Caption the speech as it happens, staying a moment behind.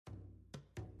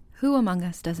Who among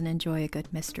us doesn't enjoy a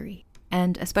good mystery?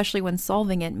 And especially when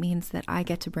solving it means that I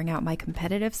get to bring out my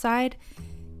competitive side,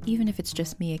 even if it's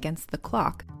just me against the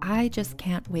clock. I just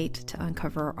can't wait to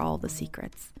uncover all the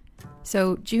secrets.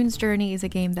 So June's Journey is a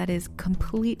game that is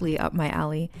completely up my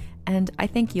alley, and I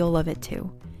think you'll love it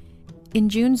too. In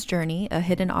June's Journey, a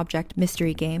hidden object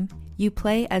mystery game, you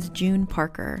play as June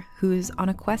Parker, who's on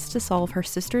a quest to solve her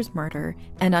sister's murder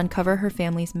and uncover her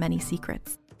family's many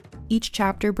secrets. Each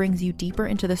chapter brings you deeper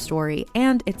into the story,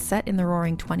 and it's set in the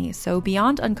Roaring '20s, so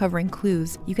beyond uncovering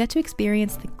clues, you get to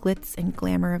experience the glitz and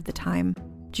glamour of the time.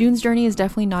 June's Journey is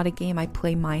definitely not a game I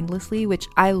play mindlessly, which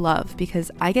I love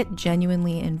because I get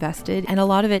genuinely invested, and a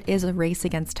lot of it is a race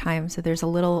against time, so there's a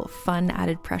little fun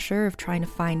added pressure of trying to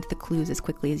find the clues as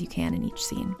quickly as you can in each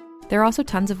scene. There are also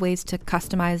tons of ways to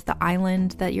customize the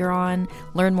island that you're on,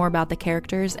 learn more about the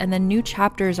characters, and then new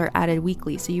chapters are added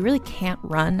weekly, so you really can't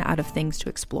run out of things to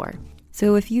explore.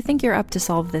 So if you think you're up to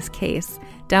solve this case,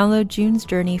 download June's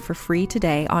Journey for free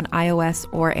today on iOS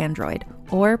or Android,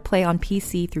 or play on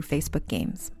PC through Facebook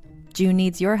Games. June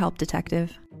needs your help,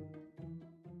 detective.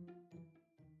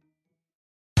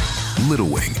 Little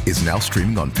Wing is now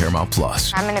streaming on Paramount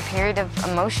Plus. I'm in a period of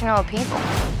emotional upheaval.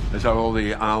 Is that all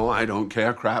the I don't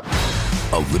care crap?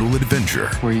 A little adventure.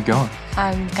 Where are you going?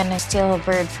 I'm gonna steal a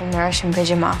bird from the Russian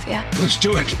pigeon mafia. Let's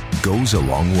do it. Goes a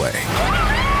long way.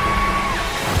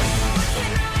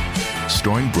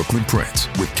 Starring Brooklyn Prince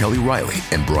with Kelly Riley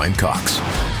and Brian Cox.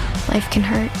 Life can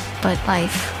hurt, but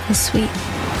life is sweet.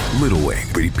 Little Wing,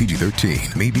 rated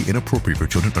PG-13, may be inappropriate for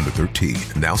children under 13.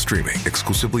 Now streaming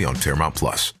exclusively on Paramount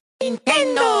Plus.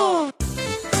 Nintendo!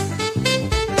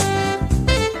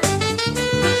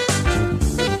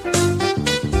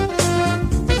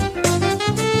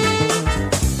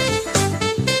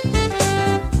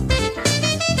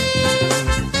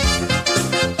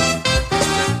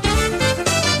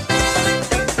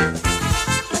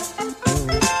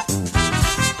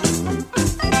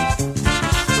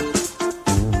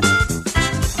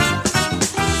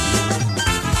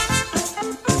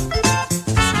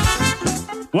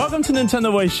 Welcome to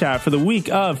Nintendo Voice Chat for the week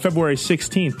of February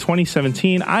 16th,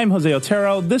 2017. I'm Jose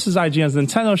Otero. This is IGN's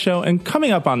Nintendo Show, and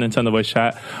coming up on Nintendo Voice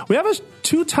Chat, we have a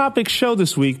two-topic show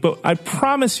this week, but I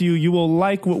promise you will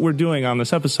like what we're doing on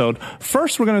this episode.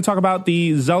 First, we're going to talk about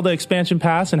the Zelda expansion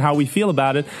pass and how we feel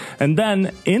about it, and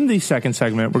then in the second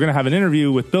segment, we're going to have an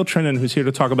interview with Bill Trinen, who's here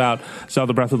to talk about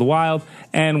Zelda Breath of the Wild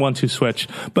and 1-2 Switch.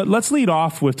 But let's lead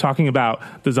off with talking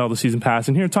about the Zelda Season Pass,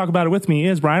 and here to talk about it with me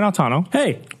is Brian Altano.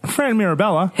 Hey. Fran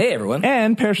Mirabella. Hey, everyone.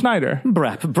 And Per Schneider.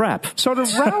 Brap. So to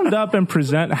round up and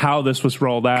present how this was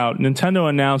rolled out, Nintendo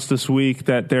announced this week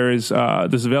that there is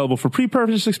this is available for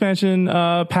pre-purchase expansion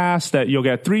pass, that you'll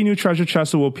get 3 new treasure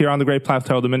chests that will appear on the Great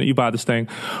Plateau the minute you buy this thing.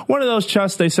 One of those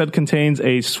chests, they said, contains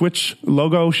a Switch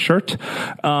logo shirt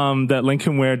that Link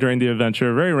can wear during the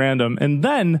adventure. Very random. And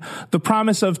then the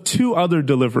promise of 2 other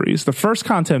deliveries. The first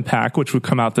content pack, which would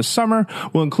come out this summer,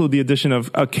 will include the addition of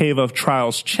a Cave of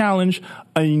Trials challenge,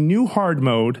 a new hard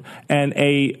mode, and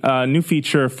a new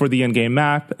feature for the in-game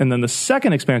map. And then the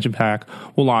second expansion pack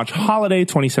will launch holiday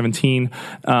 2017,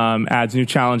 adds new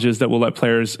challenges that will let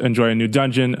players enjoy a new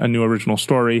dungeon, a new original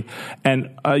story. And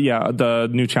the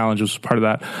new challenge was part of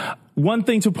that. One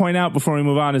thing to point out before we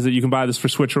move on is that you can buy this for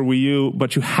Switch or Wii U,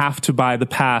 but you have to buy the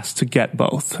pass to get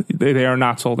both. They are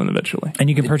not sold individually. And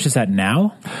you can purchase that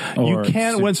now? You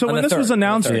can. When this was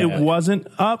announced, it wasn't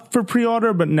up for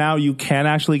pre-order, but now you can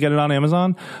actually get it on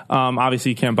Amazon.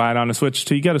 Obviously, you can't buy it on a Switch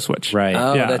till you get a Switch. Right.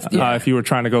 Oh, if you were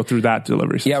trying to go through that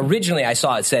delivery system. Yeah, originally I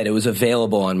saw it said it was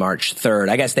available on March 3rd.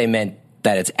 I guess they meant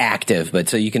that it's active, but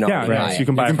so you can already buy it. So you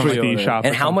can buy it from the eShop.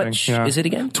 And how much is it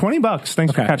again? $20.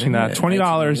 Thanks for catching that.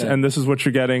 $20, and this is what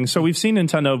you're getting. So we've seen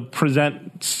Nintendo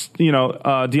present,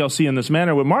 DLC in this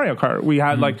manner with Mario Kart. We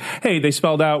had hey, they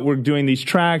spelled out, we're doing these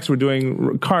tracks, we're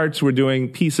doing carts, we're doing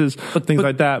pieces, things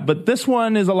like that. But this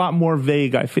one is a lot more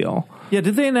vague, I feel. Yeah,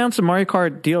 did they announce a Mario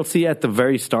Kart DLC at the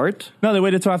very start? No, they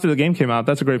waited till after the game came out.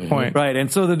 That's a great point. Right,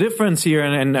 and so the difference here,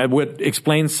 and what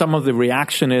explains some of the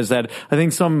reaction, is that I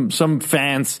think some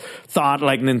fans thought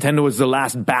like Nintendo was the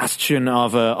last bastion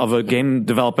of a game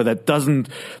developer that doesn't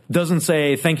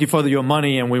say thank you for your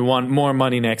money and we want more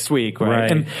money next week,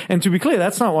 right? And to be clear,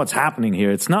 that's not what's happening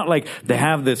here. It's not like they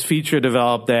have this feature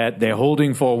developed that they're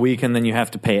holding for a week and then you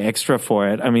have to pay extra for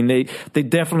it. I mean, they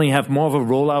definitely have more of a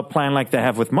rollout plan like they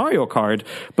have with Mario Kart. hard.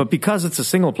 But because it's a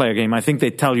single player game, I think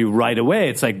they tell you right away.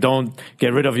 It's like, don't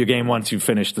get rid of your game once you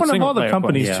finish the single player. One of all the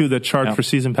companies too that charge for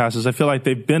season passes, I feel like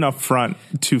they've been upfront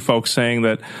to folks saying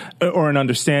that, or an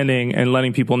understanding and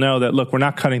letting people know that, look, we're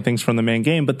not cutting things from the main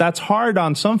game. But that's hard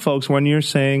on some folks when you're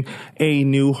saying a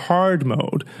new hard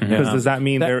mode. Because does that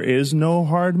mean there is no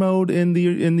hard mode in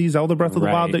the Zelda Breath of the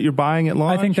Wild that you're buying at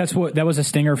launch? I think that was a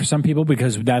stinger for some people,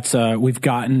 because that's we've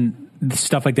gotten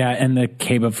stuff like that and the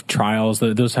Cave of Trials,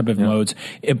 those type of modes,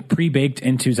 pre-baked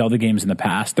into Zelda games in the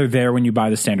past. They're there when you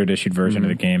buy the standard issued version of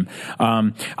the game.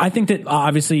 I think that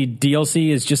obviously DLC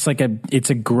is just like it's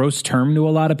a gross term to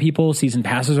a lot of people. Season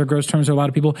passes are gross terms to a lot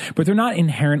of people, but they're not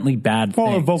inherently bad things.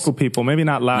 Well, vocal people, maybe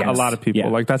not a lot of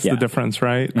people. Like that's the difference,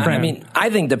 right? I mean,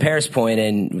 I think to Pear's point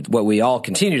and what we all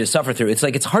continue to suffer through, it's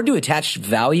like it's hard to attach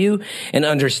value and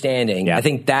understanding. I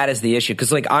think that is the issue.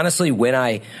 Because like honestly, when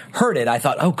I heard it, I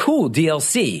thought, oh, cool.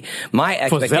 DLC. My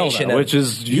expectation, Zelda, which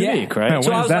is unique, right? Yeah,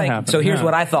 so I was like, so here's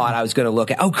what I thought I was going to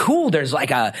look at. Oh, cool. There's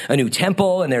like a new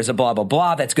temple and there's a blah, blah,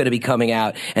 blah that's going to be coming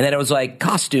out. And then it was like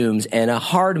costumes and a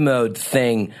harder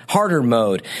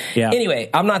mode. Yeah. Anyway,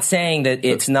 I'm not saying that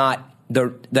it's not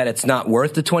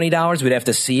worth the $20. We'd have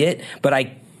to see it, but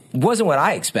wasn't what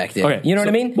I expected. Okay, you know what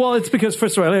I mean? Well, it's because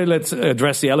first of all, let's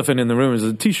address the elephant in the room. Is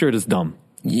the T-shirt is dumb.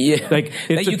 Yeah, like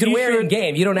that you can wear in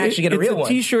game. You don't actually get a real one. It's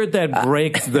a T-shirt that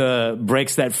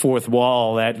breaks that fourth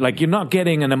wall. That like you're not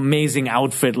getting an amazing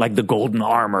outfit like the golden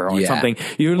armor or something.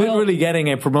 You're literally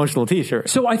getting a promotional T-shirt.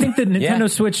 So I think the Nintendo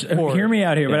Switch. Hear me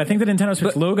out here, but I think the Nintendo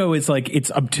Switch logo is like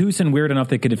it's obtuse and weird enough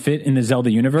that could fit in the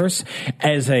Zelda universe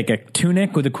as like a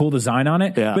tunic with a cool design on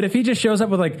it. Yeah. But if he just shows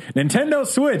up with like Nintendo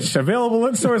Switch available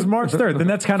in stores March 3rd, then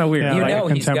that's kind of weird. You like know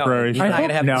he's contemporary. He's not going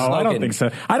to have I don't think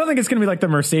so. I don't think it's going to be like the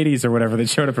Mercedes or whatever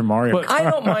that showed up in Mario. But I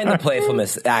don't mind the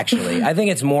playfulness, actually. I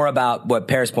think it's more about what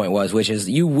Pear's point was, which is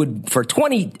you would, for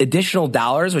 $20 additional,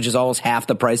 which is almost half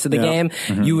the price of the game,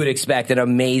 you would expect an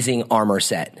amazing armor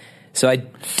set. So I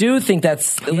do think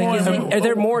that's. Are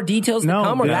there more details to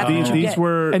come? Or these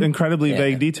were incredibly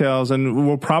vague details, and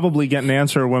we'll probably get an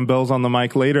answer when Bill's on the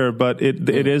mic later. But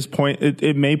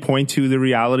it may point to the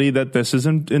reality that this is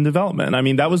in development. I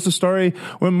mean, that was the story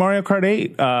when Mario Kart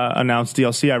 8 announced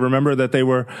DLC. I remember that they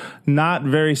were not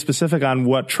very specific on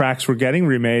what tracks were getting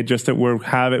remade, just that we're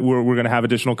going to have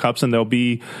additional cups, and there'll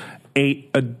be 8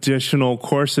 additional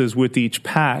courses with each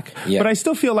pack. But I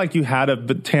still feel like you had a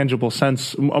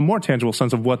more tangible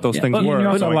sense of what those things were.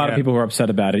 There's a lot of people who are upset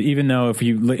about it, even though if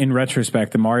you, in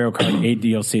retrospect, the Mario Kart 8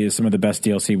 DLC is some of the best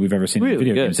DLC we've ever seen in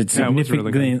video games. It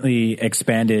significantly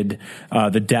expanded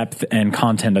the depth and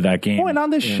content of that game. Oh, and on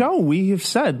this show, we have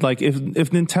said, like, if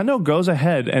Nintendo goes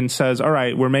ahead and says, all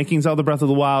right, we're making Zelda Breath of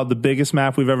the Wild the biggest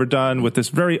map we've ever done with this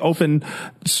very open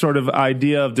sort of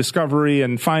idea of discovery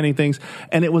and finding things,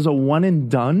 and it was a one and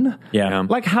done.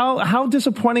 Like how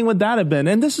disappointing would that have been?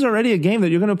 And this is already a game that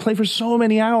you're going to play for so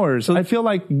many hours. So I feel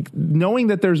like knowing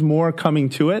that there's more coming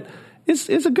to it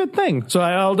is a good thing. So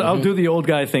I'll do the old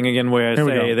guy thing again, where I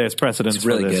say there's precedence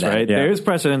for this, right? There is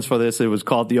precedence for this. It was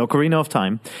called the Ocarina of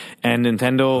Time, and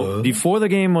Nintendo before the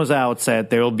game was out said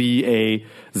there will be a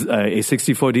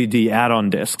 64DD add-on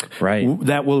disc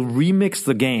that will remix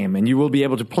the game, and you will be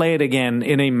able to play it again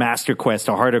in a Master Quest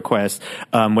or Harder Quest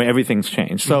where everything's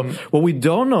changed. So what we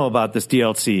don't know about this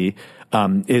DLC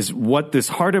is what this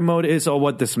harder mode is, or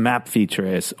what this map feature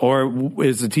is, or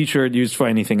is the T-shirt used for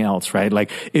anything else, right?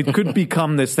 Like it could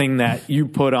become this thing that you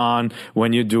put on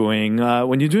when you're doing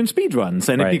speed runs,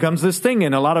 and it becomes this thing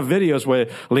in a lot of videos where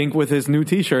Link with his new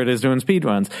T-shirt is doing speed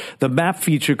runs. The map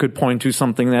feature could point to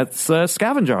something that's a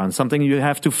scavenger on, something you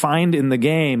have to find in the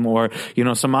game, or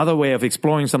some other way of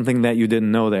exploring something that you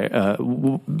didn't know there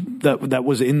that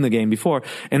was in the game before.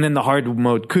 And then the hard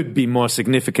mode could be more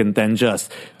significant than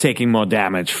just taking more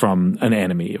damage from an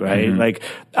enemy, right? Like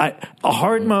a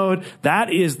hard mode,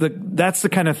 that's the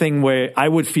kind of thing where I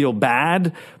would feel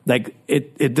bad. Like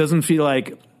it doesn't feel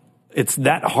like it's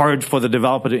that hard for the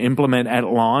developer to implement at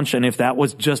launch, and if that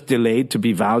was just delayed to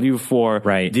be value for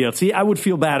DLC, I would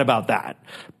feel bad about that.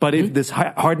 But if this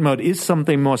hard mode is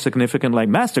something more significant like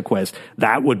Master Quest,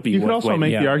 that would be. You could also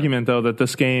make the argument, though, that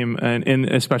this game, and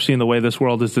especially in the way this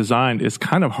world is designed, is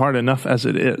kind of hard enough as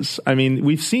it is. I mean,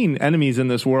 we've seen enemies in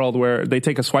this world where they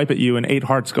take a swipe at you and 8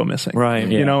 hearts go missing. Right.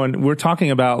 You know, and we're talking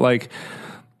about like.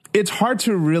 It's hard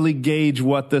to really gauge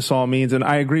what this all means, and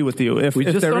I agree with you. If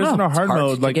there isn't a hard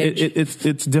mode, like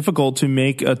it's difficult to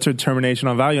make a determination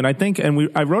on value. And I think,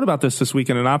 I wrote about this week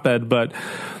in an op-ed, but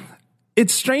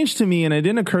It's strange to me, and it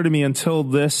didn't occur to me until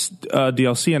this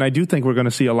DLC, and I do think we're going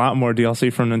to see a lot more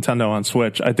DLC from Nintendo on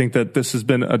Switch. I think that this has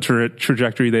been a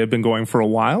trajectory they have been going for a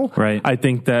while. Right. I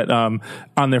think that on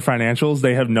their financials,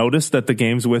 they have noticed that the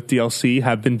games with DLC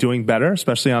have been doing better,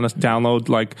 especially on a download,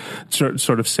 like,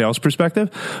 sort of sales perspective.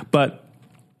 But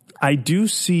I do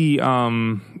see,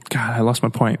 God, I lost my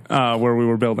point, where we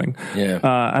were building. Yeah.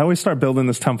 I always start building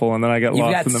this temple and then I get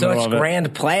lost in the middle of it. You've got such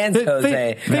grand plans,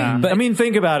 Jose. I mean,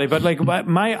 think about it. But like,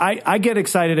 I get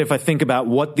excited if I think about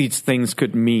what these things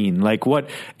could mean. Like, what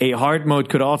a hard mode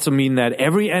could also mean that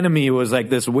every enemy was like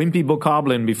this wimpy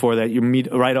bokoblin before that you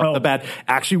meet right off the bat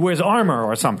actually wears armor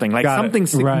or something. Like something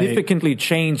significantly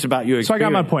changed about your experience. So I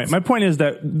got my point. My point is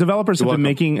that developers have been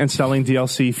making and selling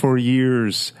DLC for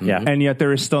years. Yeah. And yet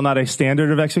there is still not a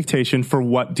standard of expectation for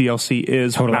what DLC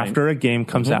is after a game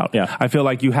comes out. Yeah. I feel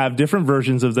like you have different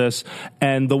versions of this,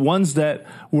 and the ones that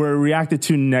were reacted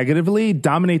to negatively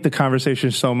dominate the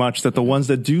conversation so much that the ones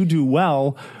that do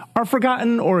well are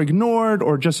forgotten or ignored,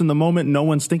 or just in the moment no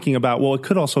one's thinking about, well, it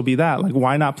could also be that. Like,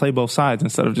 why not play both sides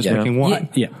instead of just making one?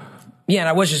 Yeah. Yeah, and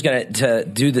I was just going to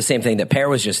do the same thing that Pear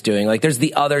was just doing. Like, there's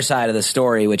the other side of the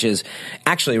story, which is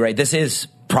actually, right, this is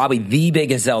probably the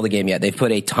biggest Zelda game yet. They've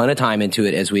put a ton of time into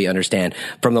it, as we understand.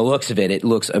 From the looks of it, it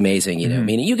looks amazing. You know, I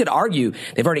mean, you could argue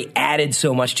they've already added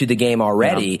so much to the game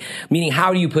already, meaning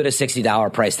how do you put a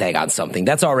 $60 price tag on something?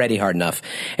 That's already hard enough.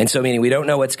 And so, meaning we don't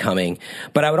know what's coming.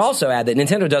 But I would also add that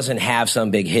Nintendo doesn't have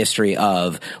some big history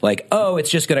of, like, oh, it's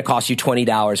just going to cost you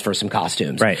 $20 for some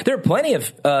costumes. Right. There are plenty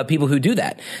of people who do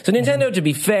that. So Nintendo, to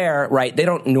be fair, right, they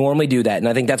don't normally do that. And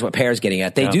I think that's what Pear's getting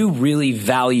at. They do really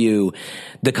value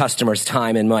the customer's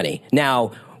time and money.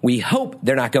 Now, we hope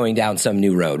they're not going down some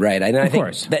new road, right? And of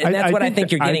course. And that's what I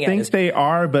think you're getting at. I think they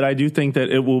are, but I do think that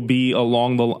it will be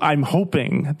I'm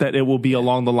hoping that it will be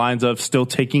along the lines of still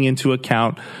taking into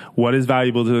account what is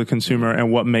valuable to the consumer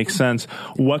and what makes sense.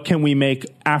 What can we make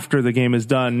after the game is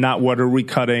done, not what are we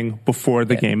cutting before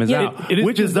the game is out,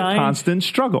 which is a constant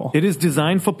struggle. It is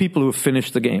designed for people who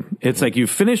finished the game. It's like you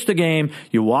finished the game,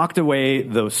 you walked away,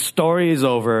 the story is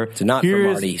over. It's not for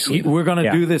Marty. We're going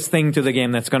to do this thing to the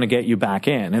game that's going to get you back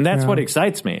in. And that's what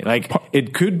excites me. Like,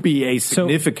 it could be a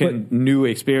significant new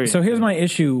experience. So here's my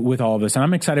issue with all of this, and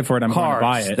I'm excited for it. I'm going to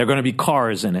buy it. There are going to be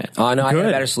cars in it. Oh, no, I have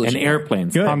a better solution. And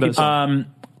airplanes. Good.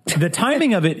 The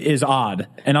timing of it is odd,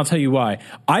 and I'll tell you why.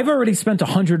 I've already spent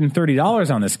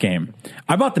 $130 on this game.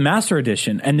 I bought the Master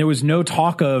Edition, and there was no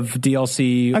talk of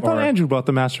DLC. I thought Andrew bought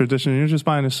the Master Edition, and you're just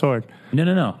buying his sword.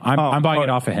 No. I'm buying it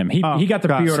off of him. He got the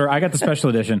pre-order. I got the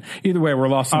special edition. Either way, we're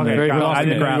lost in the grass. I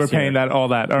didn't know you were paying all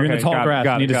that. You're in the tall grass.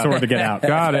 You need a sword to get out.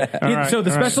 Got it. So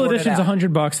the special edition's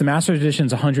 $100. The Master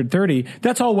Edition's $130.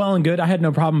 That's all well and good. I had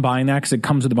no problem buying that because it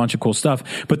comes with a bunch of cool stuff.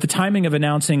 But the timing of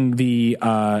announcing the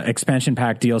expansion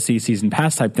pack DLC season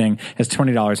pass type thing as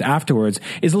 $20 afterwards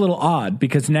is a little odd,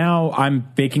 because now I'm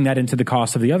baking that into the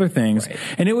cost of the other things,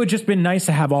 and it would just been nice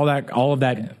to have all of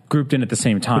that grouped in at the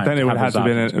same time. But then they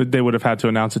would have had to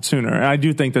announce it sooner. And I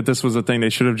do think that this was a thing they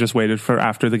should have just waited for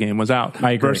after the game was out.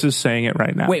 I agree. Versus saying it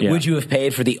right now. Wait, would you have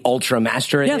paid for the Ultra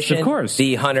Master Edition? Yes, of course.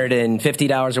 The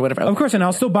 $150 or whatever? Of course, and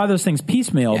I'll still buy those things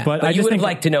piecemeal. But I you just would have think,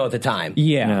 liked to know at the time.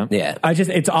 Yeah.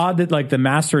 It's odd that, like, the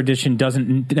Master Edition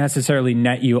doesn't necessarily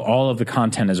net you all of the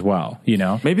content as well. You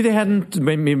know, maybe they hadn't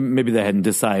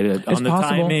decided on the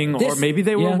timing, or maybe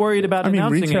they were worried about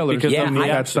announcing it because of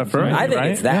that stuff. Right? I think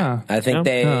it's that. Yeah. I think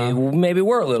they maybe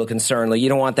were a little concerned. Like, you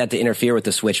don't want that to interfere with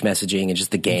the Switch messaging and just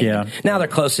the game. Yeah. Now they're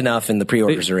close enough, and the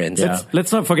pre-orders are in.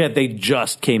 Let's not forget they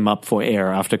just came up for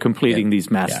air after completing this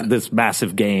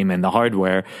massive game and the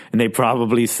hardware, and they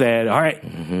probably said, "All right,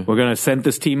 we're going to send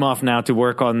this team off now to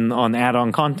work on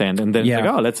add-on content," and then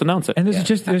let's announce it. And there's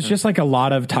just like a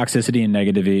lot of toxicity and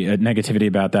negativity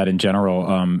about that in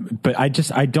general. But I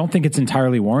don't think it's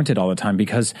entirely warranted all the time,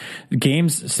 because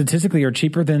games statistically are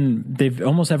cheaper than they've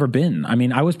almost ever been. I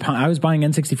mean, I was buying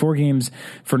N64 games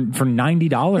for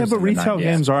 $90. Yeah, but retail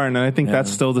games aren't, and I think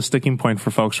that's still the sticking point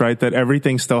for folks, right? That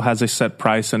everything still has a set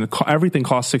price, and everything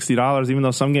costs $60, even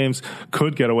though some games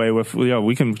could get away with,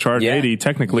 we can charge $80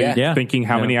 technically, thinking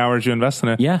how many hours you invest in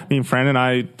it. Yeah. I mean, Fran and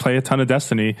I play a ton of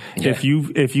Destiny. Yeah.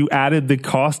 If you added the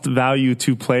cost value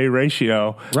to play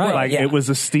ratio, it was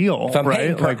a steal. If I'm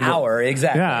paying per hour,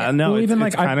 exactly. Yeah, no, well,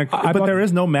 it's kind of, but there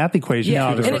is no math equation.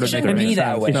 Yeah, and it shouldn't be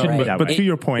that way. But to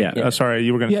your point, sorry,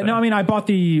 you were going to say. No, I mean, I bought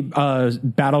the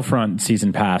Battlefront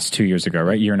season pass 2 years ago,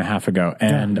 right? Year and a half ago.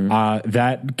 And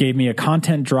that gave me a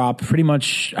content drop pretty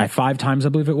much 5 times, I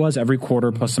believe it was, every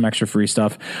quarter, plus some extra free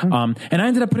stuff. And I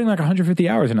ended up putting like 150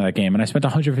 hours into that game, and I spent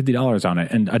 $150 on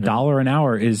it. And $1 an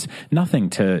hour is nothing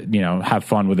to, have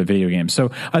fun with a video game.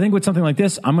 So I think with something like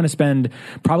this, I'm going to spend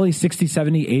spend probably 60,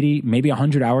 70, 80, maybe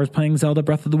 100 hours playing Zelda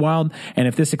Breath of the Wild. And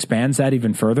if this expands that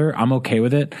even further, I'm okay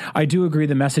with it. I do agree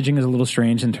the messaging is a little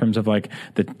strange in terms of like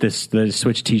the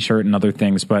Switch t-shirt and other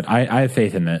things, but I have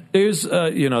faith in it. There's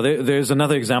there's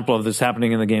another example of this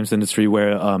happening in the games industry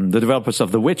where the developers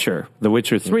of The Witcher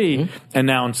 3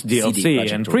 announced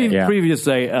DLC, and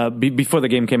previously before the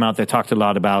game came out, they talked a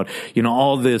lot about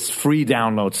all this free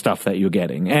download stuff that you're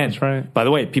getting. And that's right. By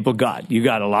the way, you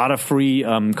got a lot of free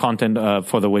content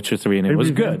for The Witcher 3, and it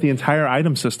was good. The entire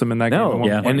item system in that game.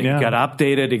 It got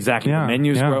updated. Exactly, the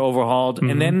menus were overhauled,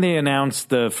 and then they announced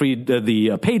the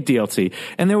paid DLC,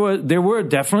 and there were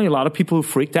definitely a lot of people who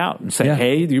freaked out and said,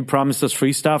 "Hey, you promised us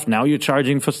free stuff. Now you're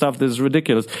charging for stuff. This is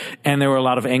ridiculous." And there were a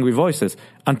lot of angry voices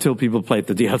until people played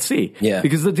the DLC. Yeah.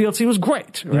 Because the DLC was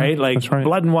great, right? Like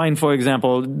Blood and Wine, for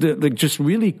example, just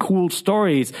really cool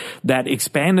stories that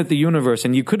expanded the universe.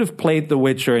 And you could have played The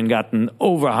Witcher and gotten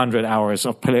over 100 hours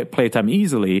of playtime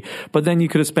easily, but then you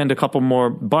could have spent a couple more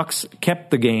bucks,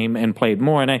 kept the game, and played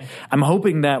more. And I'm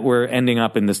hoping that we're ending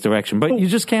up in this direction, but you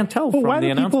just can't tell from the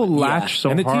announcement. Why do people latch so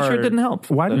hard? And the t-shirt didn't help.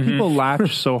 Why do people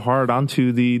latch so hard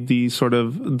onto the sort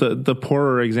of the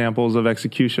poorer examples of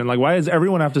execution? Like, why does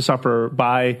everyone have to suffer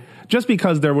just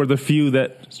because there were the few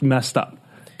that messed up?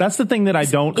 That's the thing that I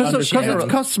don't understand. Because it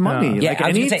costs money. Yeah, I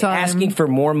was going to say, asking for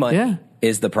more money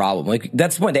is the problem. Like,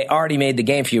 that's the point. They already made the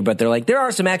game for you, but they're like, there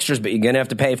are some extras, but you're going to have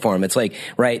to pay for them. It's like,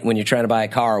 right, when you're trying to buy a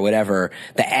car or whatever,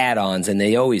 the add-ons, and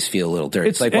they always feel a little dirty.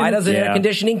 It's like, why doesn't air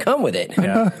conditioning come with it?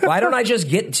 Why don't I just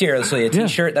get, seriously, a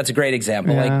t-shirt? That's a great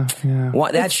example.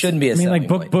 That shouldn't be a selling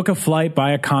point. Book a flight,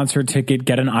 buy a concert ticket,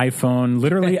 get an iPhone.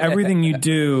 Literally everything you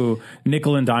do,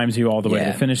 nickel and dimes you all the way to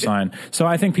the finish line. So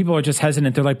I think people are just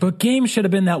hesitant. They're like, but games should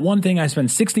have been that one thing I spend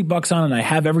 $60 on and I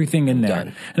have everything in there.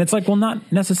 And it's like, well,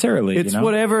 not necessarily. It's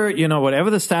whatever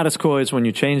the status quo is. When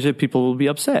you change it, people will be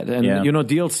upset. And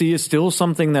DLC is still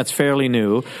something that's fairly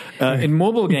new. In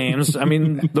mobile games, I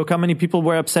mean, look how many people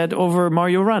were upset over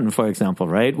Mario Run, for example,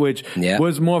 right? Which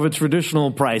was more of a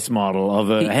traditional price model of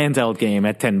a handheld game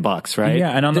at $10, right?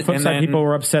 Yeah, and on the flip side, people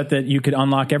were upset that you could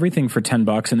unlock everything for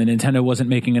 $10 and the Nintendo wasn't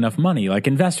making enough money. Like,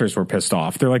 investors were pissed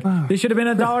off. They're like, they should have been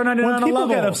 $1.99 a level. People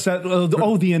get upset,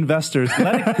 the investors,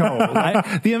 let it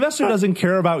go. The investor doesn't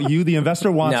care about you. The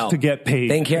investor wants to get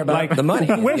paid. They care about the money.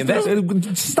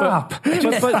 Stop.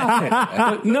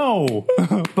 No.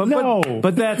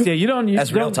 But that's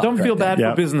don't feel bad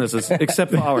for businesses,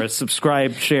 except for ours.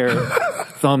 Subscribe, share,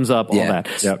 thumbs up, all that.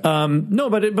 Yep. No,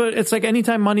 but it's like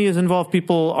anytime money is involved,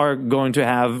 people are going to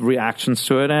have reactions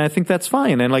to it, and I think that's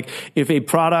fine. And like, if a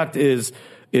product is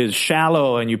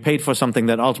shallow and you paid for something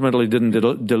that ultimately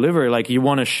didn't deliver, like, you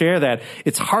want to share that.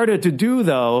 It's harder to do,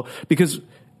 though, because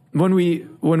when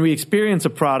we experience a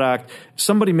product,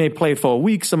 somebody may play for a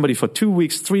week, somebody for 2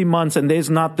 weeks, 3 months, and there's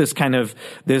not this kind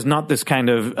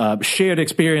of shared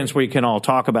experience where you can all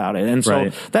talk about it. And so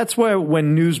that's where,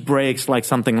 when news breaks like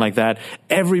something like that,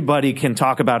 everybody can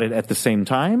talk about it at the same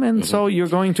time, and so you're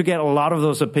going to get a lot of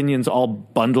those opinions all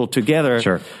bundled together.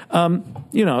 Sure.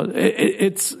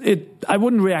 I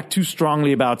wouldn't react too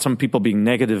strongly about some people being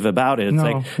negative about it.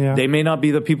 They may not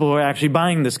be the people who are actually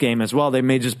buying this game as well. They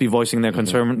may just be voicing their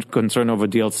concern over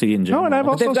DLC in general. No, and I've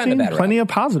also seen plenty of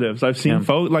positives. I've seen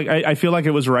folks, like, I feel like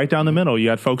it was right down the middle. You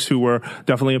had folks who were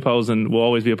definitely opposed and will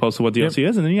always be opposed to what DLC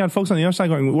is, and then you had folks on the other side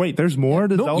going, wait, there's more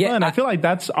to Zelda? And I feel like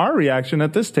that's our reaction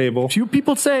at this table. Few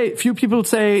people say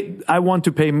I want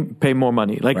to pay more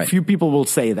money. Like, few people will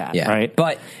say that, right?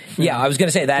 But I was going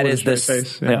to say that is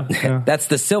that's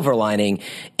the silver lining,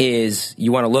 is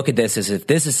you want to look at this as, if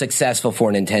this is successful for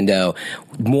Nintendo,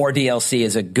 more DLC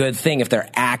is a good thing if they're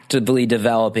actively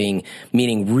developing,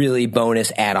 meaning really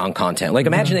bonus add-on content. Like,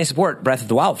 imagine they support Breath of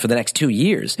the Wild for the next 2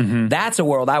 years. That's a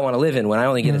world I want to live in. When I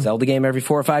only get a Zelda game every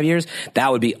 4 or 5 years,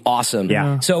 that would be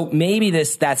awesome. So maybe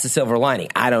that's the silver lining.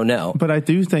 I don't know. But I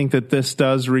do think that this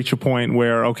does reach a point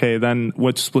where, okay, then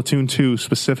with Splatoon 2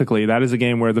 specifically, that is a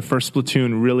game where the first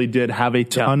Splatoon really did have a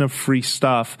ton of free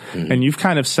stuff, and you've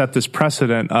kind of set this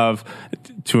precedent of,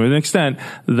 to an extent,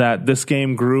 that this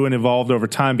game grew and evolved over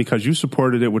time because you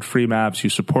supported it with free maps, you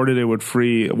supported it with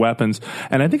free weapons,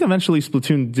 and I think eventually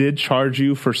Splatoon did charge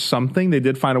you for something. They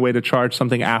did find a way to charge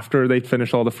something after they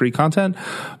finished all the free content,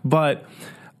 but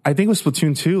I think with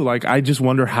Splatoon 2, like, I just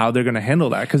wonder how they're going to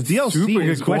handle that, because DLC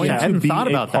is going to be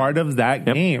a part of that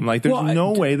game. Like, there's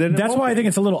no way that that's why I think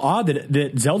it's a little odd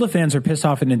that Zelda fans are pissed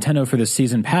off at Nintendo for the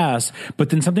season pass, but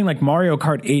then something like Mario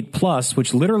Kart 8 Plus,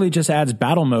 which literally just adds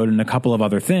battle mode and a couple of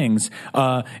other things,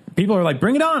 people are like,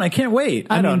 bring it on, I can't wait.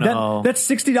 I don't know. That's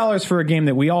 $60 for a game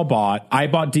that we all bought. I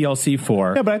bought DLC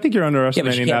for. Yeah, but I think you're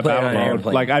underestimating that battle mode.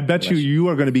 Like, I bet you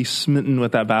are going to be smitten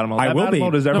with that battle mode. I will be.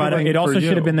 But it also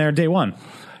should have been there day one.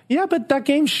 Yeah, but that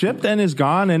game shipped and is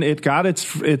gone, and it got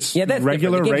its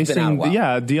regular racing,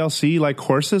 DLC like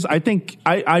courses. I think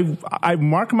I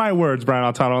mark my words, Brian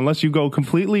Altano. Unless you go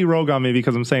completely rogue on me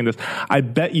because I'm saying this, I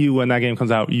bet you when that game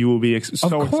comes out, you will be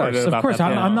excited about that. Of course,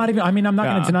 I'm not even. I mean, I'm not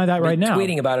going to deny that right now.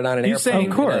 Tweeting about it on an airplane.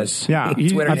 Of course, yeah.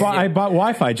 I bought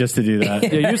Wi-Fi just to do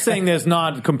that. You're saying there's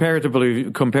not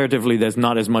comparatively, there's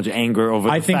not as much anger over.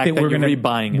 The fact that we're going to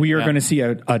rebuying. We are going to see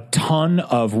a ton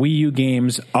of Wii U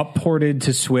games upported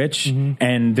to Switch.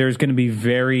 And there's going to be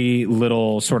very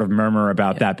little sort of murmur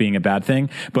about that being a bad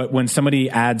thing. But when somebody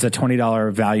adds a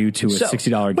 $20 value to a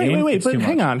 $60 game, wait, but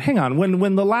hang on.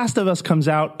 When The Last of Us comes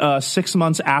out 6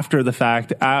 months after the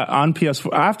fact on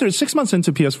PS4, after 6 months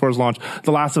into PS4's launch,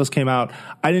 The Last of Us came out.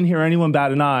 I didn't hear anyone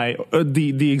bat an eye.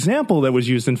 The example that was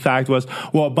used, in fact, was,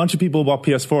 well, a bunch of people bought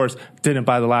PS4s, didn't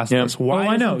buy The Last of Us. Why?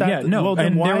 I know. Well,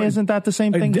 then why isn't that the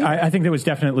same thing? I think there was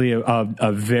definitely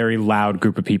a very loud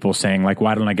group of people saying, like,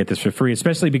 why don't I get this for free?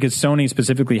 Especially because Sony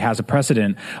specifically has a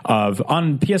precedent of,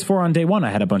 on PS4 on day one, I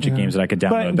had a bunch of games that I could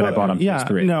download that I bought on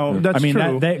PS3. No, that's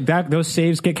true. Those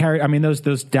saves get carried. I mean, those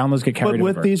downloads get carried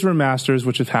over. But with these remasters,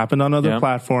 which have happened on other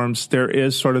platforms, there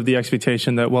is sort of the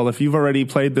expectation that, well, if you've already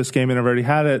played this game and have already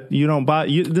had it, you don't buy.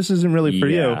 This isn't really for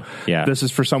you. Yeah. This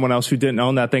is for someone else who didn't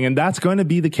own that thing, and that's going to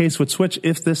be the case with Switch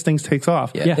if this thing takes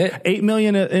off. 8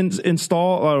 million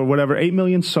install or whatever. 8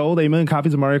 million sold. 8 million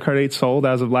copies of Mario Kart 8 sold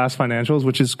as of last financials,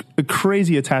 which is a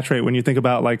crazy attach rate when you think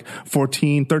about like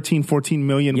 14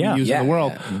 million Wii U's in the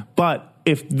world. But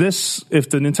if the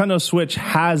Nintendo Switch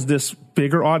has this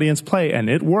bigger audience play and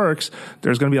it works,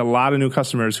 there's going to be a lot of new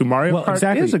customers who Mario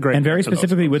Kart is a great and very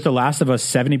specifically with The Last of Us,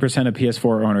 70% of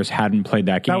PS4 owners hadn't played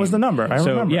that game. That was the number. I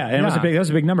remember. Yeah, and that was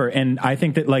a big number. And I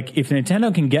think that, like, if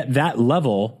Nintendo can get that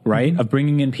level, right, of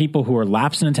bringing in people who are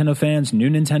lapsed Nintendo fans, new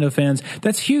Nintendo fans,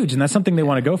 that's huge, and that's something they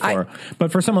want to go for.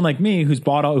 But for someone like me who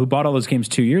bought all those games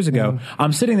 2 years ago,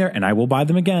 I'm sitting there and I will buy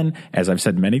them again, as I've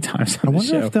said many times on the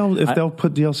show. I wonder if they'll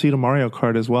put DLC to Mario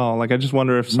Kart as well. Like, I just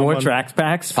wonder if more track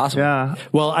packs, possible. Yeah.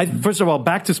 Well, first of all,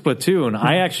 back to Splatoon.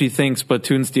 I actually think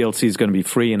Splatoon's DLC is going to be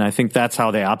free, and I think that's how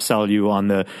they upsell you on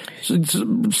the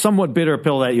somewhat bitter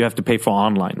pill that you have to pay for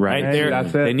online. Right?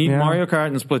 They need Mario Kart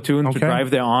and Splatoon to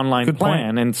drive their online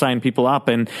plan and sign people up,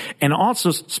 and also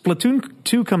Splatoon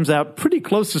 2 comes out pretty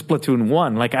close to Splatoon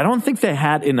 1. Like, I don't think they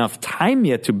had enough time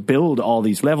yet to build all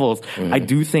these levels. I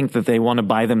do think that they want to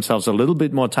buy themselves a little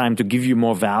bit more time to give you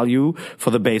more value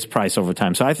for the base price over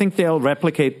time. So I think they'll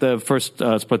replicate the first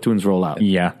Splatoon's rollout.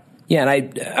 Yeah. Yeah,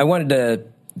 and I wanted to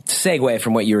segue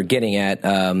from what you were getting at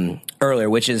earlier,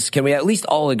 which is, can we at least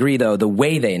all agree, though, the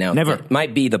way they announced it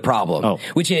might be the problem,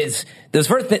 which is, the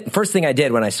first thing I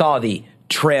did when I saw the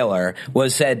trailer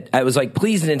I was like,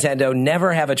 please, Nintendo,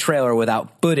 never have a trailer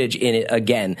without footage in it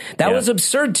again. That was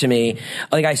absurd to me.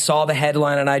 Like, I saw the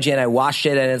headline on IGN, I watched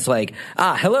it, and it's like,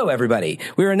 hello everybody,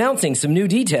 we're announcing some new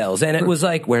details, and it was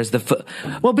like, where's the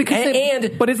well, because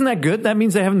but isn't that good? That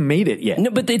means they haven't made it yet. No,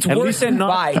 but it's worse than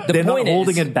they're not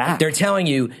holding it back. They're telling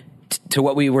you, to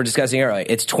what we were discussing earlier,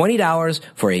 it's $20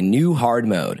 for a new hard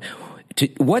mode.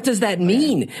 What does that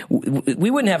mean? We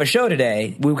wouldn't have a show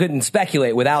today. We couldn't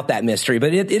speculate without that mystery,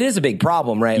 but it is a big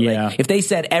problem, right? Yeah. Like, if they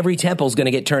said every temple's going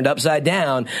to get turned upside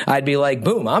down, I'd be like,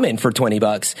 boom, I'm in for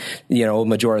 $20,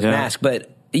 Majora's Mask.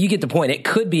 But you get the point. It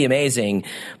could be amazing,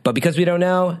 but because we don't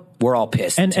know, we're all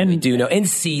pissed. And we do know and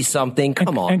see something.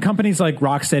 Come on. And companies like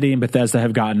Rocksteady and Bethesda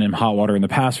have gotten in hot water in the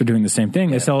past for doing the same thing.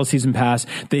 They sell a season pass.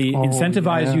 They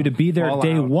incentivize you to be there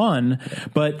day one,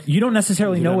 but you don't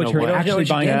necessarily know what you're actually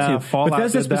buying into.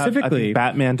 Bethesda specifically.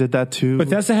 Batman did that too.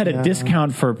 Bethesda had a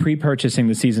discount for pre-purchasing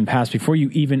the season pass before you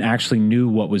even actually knew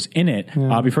what was in it,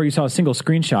 before you saw a single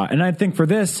screenshot. And I think for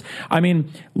this, I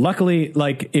mean, luckily,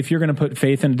 like, if you're going to put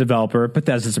faith in a developer,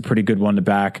 Bethesda's a pretty good one to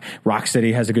back.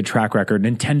 Rocksteady has a good track record.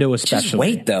 Nintendo especially. Just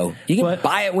wait, though. You can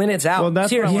buy it when it's out. Well,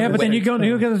 seriously. Yeah, but then you go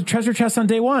to the treasure chest on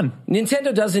day one.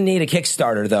 Nintendo doesn't need a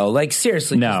Kickstarter, though. Like,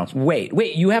 seriously. No. Wait.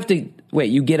 You have to... Wait,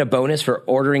 you get a bonus for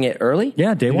ordering it early?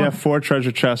 Yeah, day You one. have 4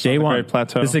 treasure chests on the Great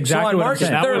Plateau. This is exactly So on what I'm March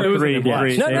saying. 3rd.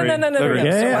 Three. No.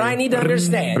 Yeah. So what I need to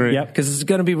understand, Three. because this is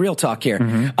going to be real talk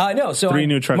here. So 3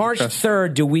 new on treasure March chests.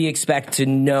 3rd, do we expect to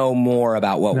know more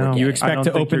about what we're getting? You I expect don't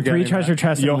to think open you're 3 getting treasure that.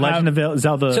 chests in You'll Legend of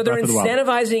Zelda So they're Breath of the Wild.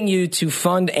 incentivizing you to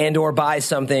fund and or buy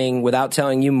something without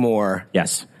telling you more.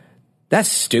 Yes. That's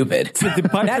stupid.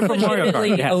 That's from Mario Kart,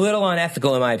 legitimately yeah. a little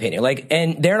unethical in my opinion.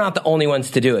 And they're not the only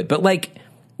ones to do it. But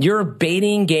you're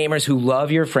baiting gamers who love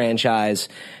your franchise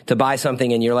to buy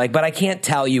something, and you're like, but I can't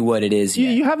tell you what it is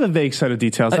yet. You have a vague set of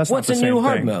details. That's what's not the a same new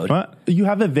hard thing. mode? What? You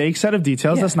have a vague set of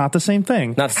details. Yeah. That's not the same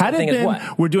thing. Not the same Had thing it as been,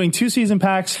 what? we're doing 2 season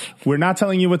packs, we're not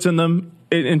telling you what's in them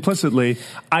implicitly,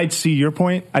 I'd see your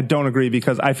point. I don't agree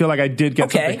because I feel like I did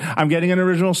get something. I'm getting an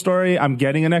original story. I'm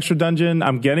getting an extra dungeon.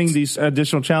 I'm getting these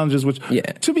additional challenges, which,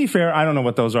 to be fair, I don't know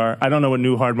what those are. I don't know what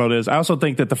new hard mode is. I also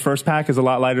think that the first pack is a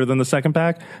lot lighter than the second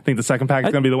pack. I think the second pack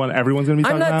is going to be the one everyone's going to be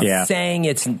talking about. I'm not saying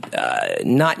it's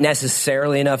not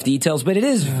necessarily enough details, but it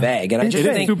is vague. And I just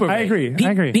think I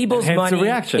agree. People's Hence the money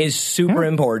reaction. is super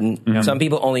important. Some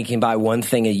people only can buy one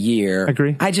thing a year.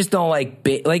 Agree. I just don't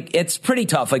it's pretty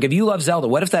tough. If you love Zelda,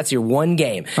 what if that's your one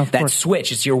game? That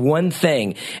Switch, it's your one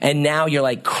thing. And now you're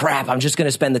like, crap, I'm just going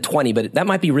to spend the 20, but that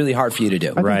might be really hard for you to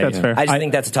do. I think that's fair. I just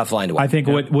think that's a tough line to walk. I think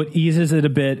what eases it a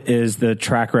bit is the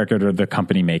track record of the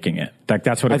company making it.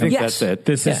 That's what I think that's it.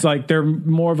 This is they're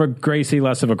more of a Gracie,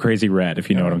 less of a Crazy Red, if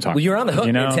you know what I'm talking about. Well, you're on the hook,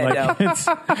 Nintendo.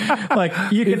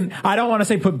 It's you can. I don't want to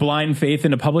say put blind faith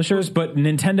into publishers, but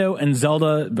Nintendo and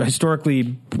Zelda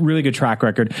historically really good track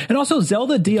record, and also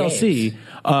Zelda DLC,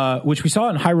 which we saw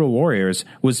in Hyrule Warriors,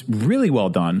 was really well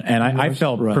done, and I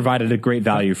felt provided a great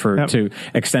value to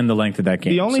extend the length of that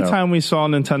game. The only time we saw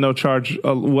Nintendo charge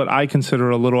what I consider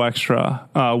a little extra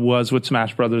was with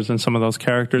Smash Brothers and some of those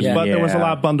characters, but there was a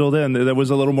lot bundled in. There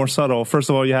was a little more subtle. First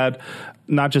of all, you had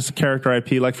not just a character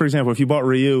IP. Like, for example, if you bought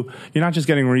Ryu, you're not just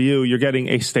getting Ryu, you're getting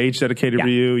a stage dedicated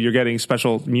Ryu, you're getting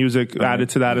special music added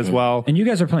to that as well. And you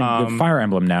guys are playing with Fire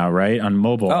Emblem now, right? On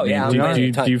mobile. Oh, yeah.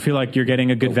 Do you feel like you're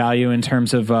getting a good value in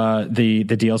terms of the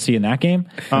DLC in that game?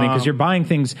 I mean, because you're buying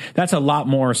things, that's a lot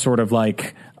more sort of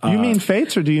like... you mean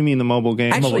Fates, or do you mean the mobile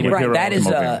game? Actually, mobile right, that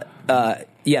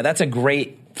is that's a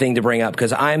great thing to bring up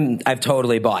because I've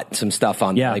totally bought some stuff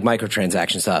on like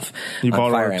microtransaction stuff. You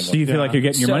bought Fire Emblem. Emblem. Do you feel like you're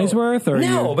getting your money's worth? Or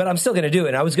no, but I'm still going to do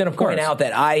it. I was going to point out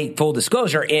that I, full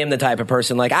disclosure, am the type of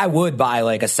person I would buy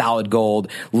a solid gold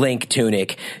Link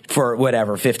tunic for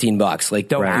whatever $15.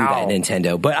 Don't do that,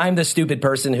 Nintendo. But I'm the stupid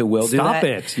person who will do that. Stop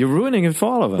it! You're ruining it for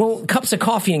all of us. Well, cups of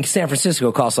coffee in San Francisco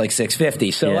cost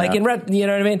 $6.50. So you know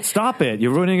what I mean? Stop it!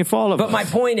 You're ruining it for all of us. But my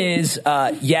point is,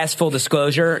 yes, full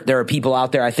disclosure, there are people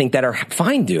out there I think that are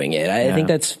fine doing it. I think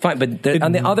that's fine. But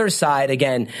on the other side,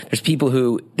 again, there's people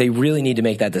who they really need to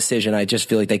make that decision. I just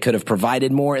feel like they could have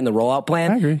provided more in the rollout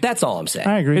plan. I agree. That's all I'm saying.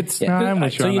 I agree. I'm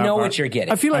with So on you that know part. what you're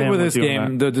getting. I feel like with this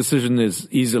game, the decision is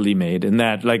easily made. In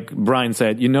that, like Brian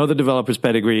said, you know the developer's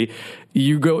pedigree.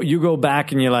 You go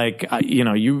back and you're like,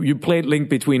 you played Link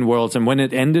Between Worlds, and when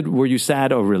it ended, were you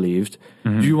sad or relieved?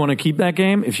 Do you want to keep that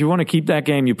game? If you want to keep that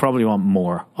game, you probably want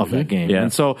more of that game. Yeah.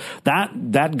 And so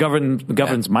that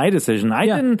governs my decision.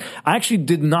 I actually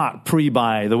did not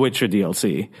pre-buy the Witcher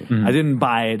DLC. I didn't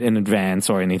buy it in advance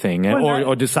or anything,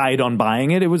 or decide on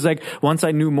buying it. It was like once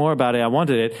I knew more about it, I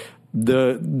wanted it.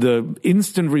 The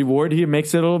instant reward here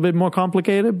makes it a little bit more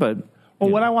complicated, but. Well,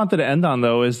 what I wanted to end on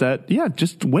though is that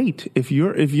just wait. If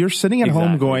you're sitting at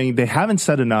home going, they haven't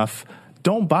said enough,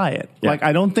 don't buy it. Yeah.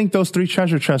 I don't think those 3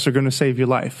 treasure chests are going to save your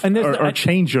life or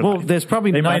change your life. Well, there's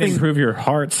probably They might nothing. improve your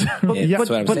hearts. That's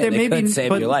what I'm saying. They could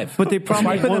save your life. But they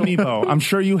probably Swipe an won't. amiibo. I'm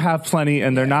sure you have plenty,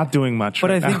 and they're not doing much. But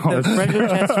right I think now. the treasure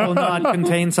chest will not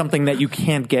contain something that you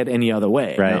can't get any other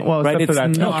way. Right. Well, right? except for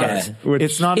It's that not. t-shirt, which-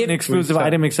 It's not an If- exclusive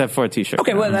item except for a T-shirt.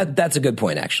 Okay, well, that's a good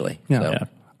point, actually. Yeah. So. Yeah.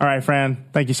 All right, Fran,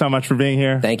 thank you so much for being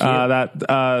here. Thank you.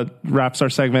 That wraps our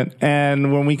segment.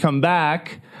 And when we come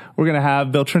back, we're going to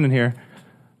have Bill Trinen here.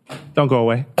 Don't go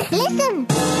away. Listen.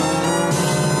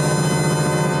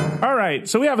 All right,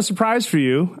 so we have a surprise for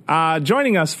you.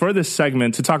 Joining us for this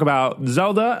segment to talk about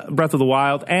Zelda, Breath of the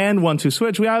Wild, and 1-2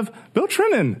 Switch, we have Bill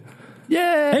Trinen. Yay!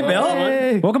 Hey,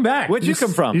 Bill. Welcome back. Where'd you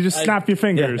come from? You just snap your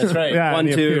fingers. That's right. Yeah, 1, and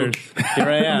he 2. appears. Here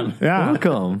I am. Yeah.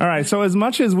 Welcome. All right. So as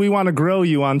much as we want to grill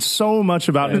you on so much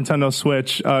about Nintendo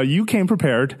Switch, you came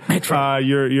prepared.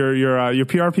 Your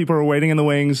PR people are waiting in the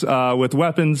wings with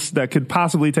weapons that could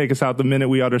possibly take us out the minute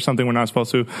we utter something we're not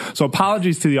supposed to. So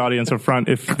apologies to the audience up front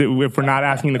if we're not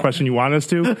asking the question you want us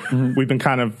to. We've been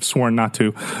kind of sworn not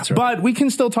to. Right. But we can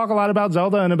still talk a lot about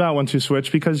Zelda and about 1-2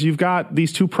 Switch because you've got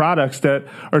these 2 products that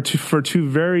are for for two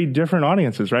very different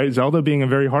audiences, right? Zelda being a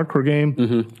very hardcore game,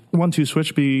 1-2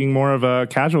 Switch being more of a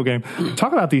casual game.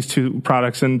 Talk about these two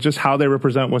products and just how they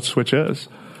represent what Switch is.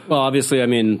 Well, obviously, I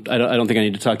mean, I don't think I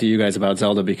need to talk to you guys about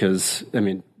Zelda because, I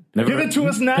mean, give it to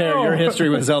us now. Your history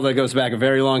with Zelda goes back a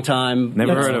very long time.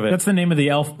 Never heard of it. That's the name of the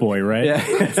elf boy, right?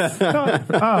 Yeah.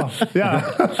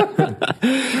 Yeah.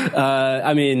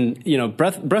 I mean, you know,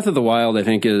 Breath of the Wild, I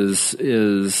think,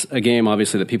 is a game,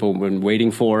 obviously, that people have been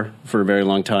waiting for a very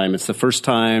long time. It's the first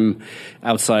time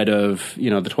outside of, you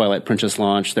know, the Twilight Princess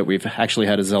launch that we've actually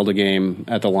had a Zelda game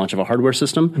at the launch of a hardware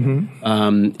system.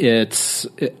 It's,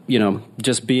 you know,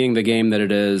 just being the game that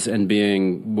it is and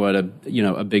being what a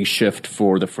big shift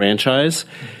for the franchise.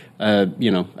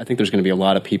 You know, I think there's going to be a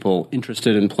lot of people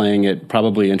interested in playing it,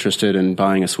 probably interested in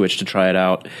buying a Switch to try it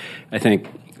out. I think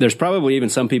there's probably even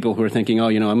some people who are thinking, oh,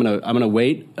 you know, I'm gonna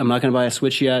wait. I'm not going to buy a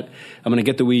Switch yet. I'm going to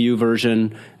get the Wii U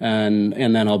version, and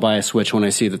then I'll buy a Switch when I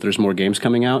see that there's more games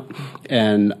coming out.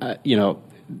 And you know,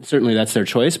 certainly that's their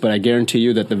choice, but I guarantee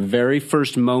you that the very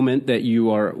first moment that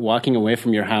you are walking away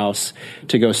from your house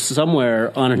to go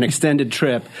somewhere on an extended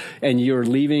trip and you're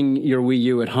leaving your Wii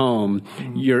U at home,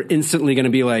 you're instantly going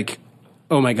to be like,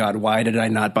 oh my God, why did I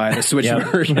not buy the Switch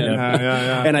version?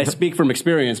 And I speak from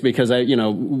experience because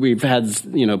we've had,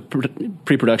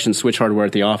 pre-production Switch hardware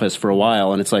at the office for a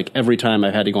while, and it's like every time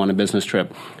I've had to go on a business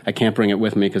trip, I can't bring it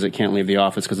with me because it can't leave the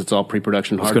office because it's all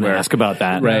pre-production hardware. I was going to ask about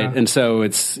that. Right. Yeah. And so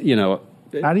it's,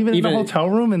 not even in the hotel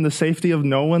room in the safety of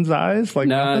no one's eyes? Like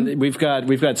nothing? We've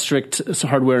got strict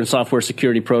hardware and software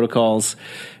security protocols,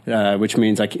 which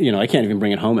means I can't even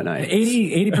bring it home at night.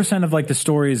 80% of like the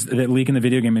stories that leak in the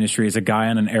video game industry is a guy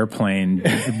on an airplane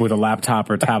with a laptop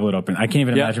or a tablet open. I can't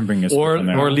even imagine bringing a Switch in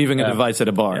there. Or leaving a device at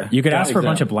a bar. You could ask for a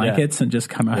bunch of blankets and just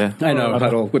come out. I know,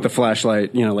 huddle with the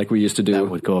flashlight, like we used to do. That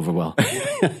would go over well.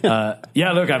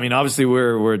 Look, I mean, obviously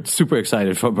we're super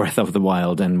excited for Breath of the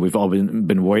Wild, and we've all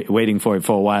been waiting for it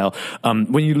for a while.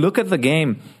 When you look at the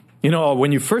game,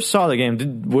 when you first saw the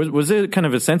game, was there kind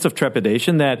of a sense of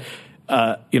trepidation that,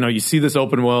 you see this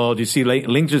open world, you see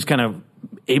Link just kind of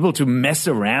able to mess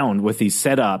around with these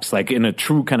setups, like in a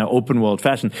true kind of open world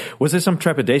fashion? Was there some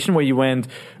trepidation where you went,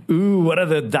 ooh, what are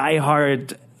the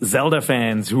diehard Zelda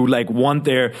fans who like want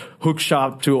their hook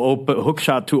shot to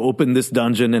open this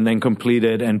dungeon and then complete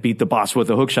it and beat the boss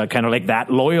with a hook shot, kind of like that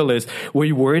loyalist? Were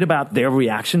you worried about their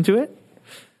reaction to it?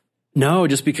 No,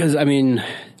 just because, I mean,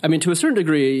 to a certain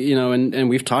degree, and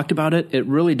we've talked about it, it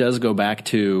really does go back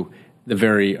to the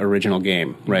very original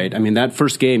game, right? I mean, that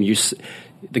first game,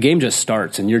 the game just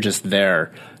starts and you're just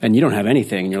there and you don't have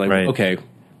anything. And you're like, okay,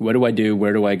 what do I do?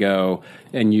 Where do I go?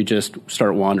 And you just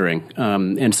start wandering.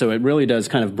 And so it really does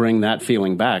kind of bring that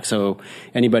feeling back. So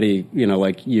anybody,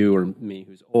 like you or me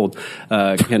who's old,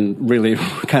 can really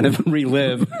kind of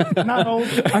relive. Not old.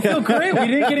 I feel great. We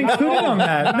didn't get included on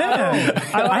that. Man,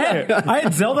 I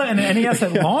had Zelda and NES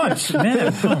at launch.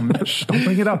 Man, don't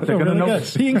bring it up. They're going to know.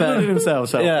 He included himself.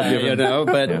 So.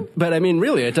 But I mean,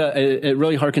 really, it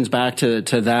really harkens back to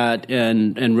that,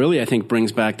 and really, I think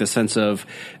brings back the sense of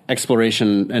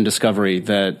exploration and discovery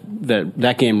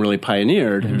that game really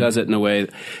pioneered. Mm-hmm. Does it in a way.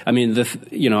 I mean,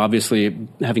 obviously,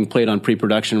 having played on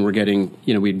pre-production, we're getting,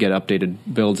 we'd get updated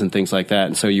builds and things like that,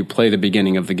 and so you play the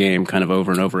beginning of the game kind of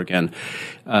over and over again,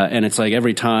 and it's like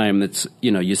every time it's,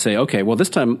 you say, okay, well, this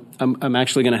time I'm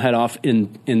actually going to head off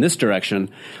in this direction,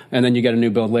 and then you get a new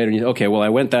build later, and you okay, well, I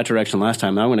went that direction last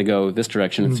time, now I'm going to go this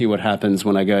direction and see what happens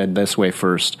when I go this way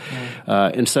first,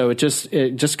 and so it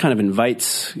just kind of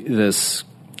invites this,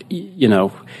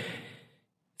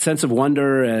 sense of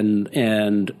wonder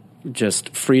and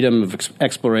just freedom of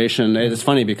exploration. It's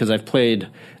funny because I've played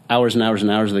hours and hours and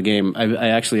hours of the game. I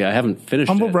haven't finished.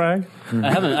 Humble it. brag.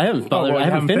 I haven't bothered. I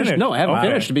haven't finished. No, I haven't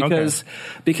finished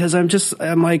because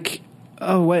I'm like,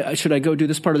 oh wait, should I go do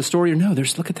this part of the story or no?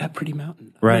 Look at that pretty mountain.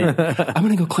 Right. I'm going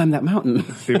to go climb that mountain.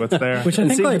 See what's there. Which I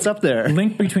think what's up there.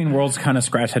 Link Between Worlds kind of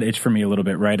scratched that itch for me a little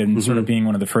bit, right? And sort of being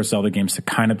one of the first Zelda games to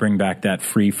kind of bring back that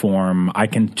free form. I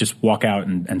can just walk out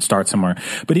and start somewhere.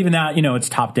 But even that, it's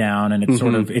top down and it's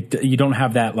sort of, you don't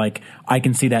have that like, I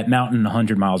can see that mountain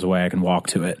 100 miles away, I can walk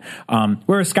to it.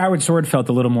 Whereas Skyward Sword felt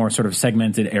a little more sort of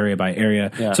segmented area by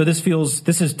area. Yeah. So this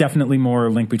is definitely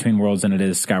more Link Between Worlds than it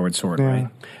is Skyward Sword, right?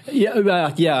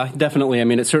 Yeah, definitely. I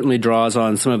mean, it certainly draws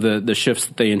on some of the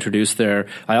shifts that they introduced there.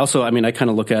 I kind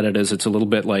of look at it as it's a little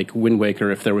bit like Wind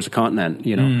Waker if there was a continent,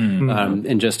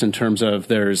 and just in terms of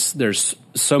there's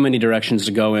so many directions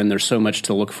to go in. There's so much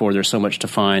to look for. There's so much to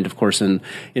find. Of course, in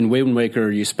Wind Waker,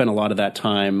 you spend a lot of that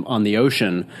time on the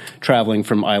ocean, traveling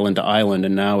from island to island,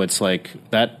 and now it's like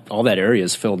all that area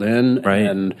is filled in, right?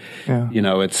 And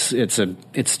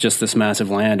it's just this massive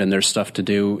land, and there's stuff to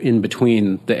do in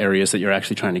between the areas that you're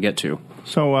actually trying to get to.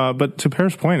 So, but to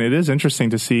Per's point, it is interesting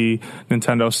to see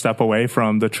Nintendo step away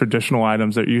from the traditional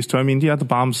items that you're used to. I mean, the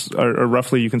bombs are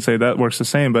roughly, you can say that works the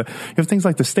same, but you have things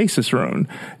like the stasis rune.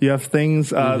 You have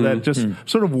things that just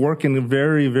sort of work in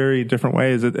very, very different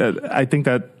ways. I think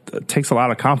that takes a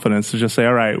lot of confidence to just say,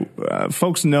 all right,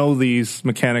 folks know these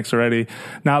mechanics already.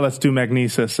 Now let's do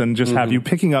magnesis and just have you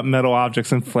picking up metal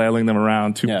objects and flailing them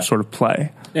around to sort of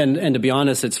play. And to be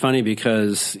honest, it's funny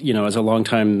because, as a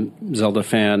longtime Zelda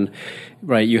fan,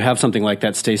 right, you have something like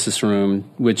that stasis room,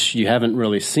 which you haven't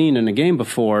really seen in a game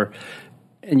before,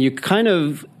 and you kind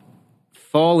of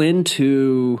fall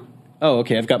into, oh,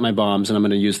 okay, I've got my bombs and I'm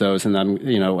going to use those, and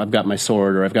I've got my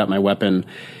sword or I've got my weapon.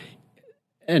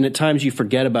 And at times you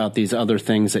forget about these other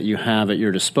things that you have at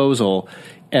your disposal.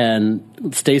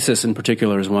 And stasis in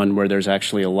particular is one where there's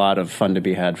actually a lot of fun to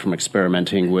be had from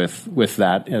experimenting with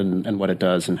that and what it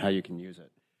does and how you can use it.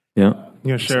 Yeah. You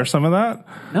gonna share some of that?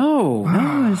 No.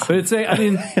 But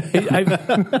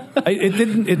it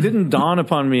didn't dawn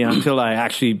upon me until I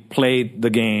actually played the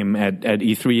game at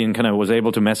E3 and kind of was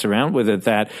able to mess around with it,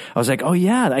 that I was like, oh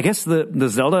yeah, I guess the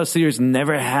Zelda series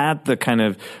never had the kind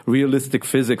of realistic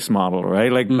physics model,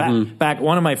 right? Like back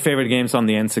one of my favorite games on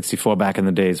the N64 back in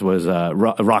the days was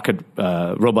Rocket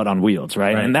Robot on Wheels,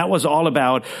 right? And that was all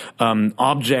about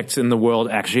objects in the world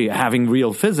actually having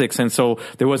real physics, and so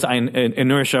there was an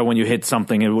inertia when you hit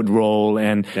something, it would roll,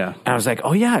 and I was like,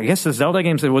 oh yeah, I guess the Zelda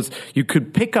games, you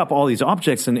could pick up all these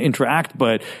objects and interact,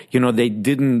 but they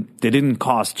didn't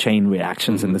cause chain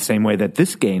reactions in the same way that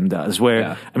this game does,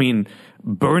 where I mean,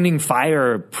 burning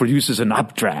fire produces an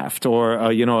updraft, or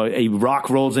a rock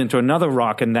rolls into another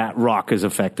rock and that rock is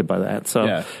affected by that.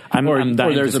 So I'm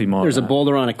dying to see more. There's a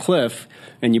boulder on a cliff,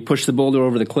 and you push the boulder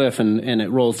over the cliff, and it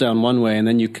rolls down one way, and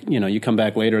then you come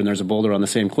back later and there's a boulder on the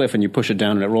same cliff, and you push it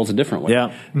down and it rolls a different way.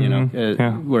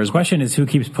 Whereas the question is, who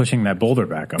keeps pushing that boulder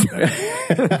back up there?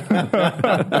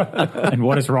 And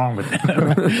what is wrong with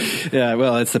that? Yeah,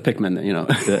 well, it's the Pikmin,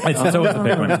 It's so the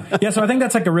Pikmin. Yeah, so I think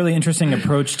that's like a really interesting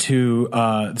approach to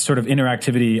sort of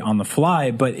interactivity on the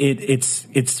fly, but it's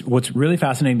what's really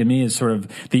fascinating to me is sort of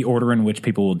the order in which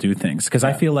people will do things, because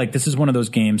I feel like this is one of those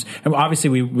games, and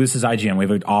obviously this is IGN, we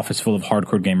have an office full of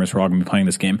hardcore gamers who are all going to be playing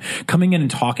this game. Coming in and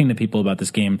talking to people about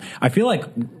this game, I feel like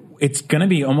it's going to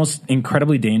be almost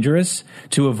incredibly dangerous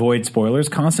to avoid spoilers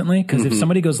constantly, because if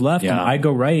somebody goes left and I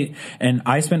go right, and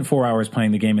I spent 4 hours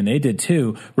playing the game and they did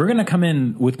too, we're going to come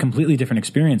in with completely different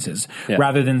experiences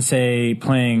rather than, say,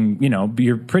 playing,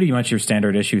 you're pretty much your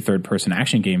standard issue third-person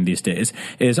action game these days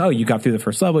is, oh, you got through the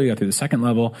first level, you got through the second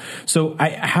level. So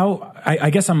I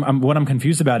guess what I'm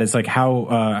confused about is like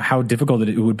how difficult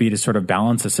it would be to sort of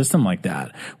balance a system like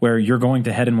that, where you're going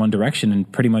to head in one direction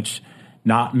and pretty much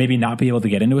not be able to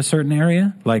get into a certain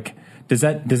area. Like, does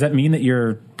that mean that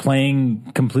you're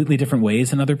playing completely different ways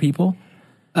than other people?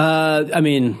 I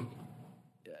mean,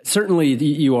 certainly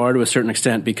you are to a certain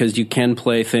extent, because you can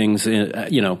play things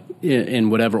in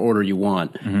whatever order you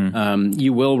want.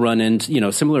 You will run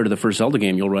into, similar to the first Zelda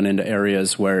game, you'll run into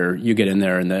areas where you get in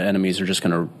there and the enemies are just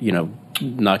going to,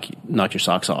 knock your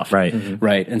socks off. Right.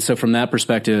 Right. And so from that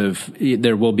perspective,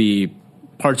 there will be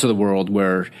parts of the world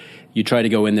where you try to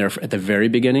go in there at the very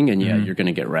beginning, and you're going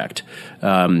to get wrecked.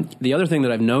 The other thing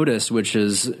that I've noticed, which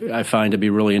I find to be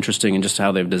really interesting in just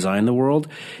how they've designed the world,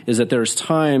 is that there's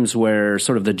times where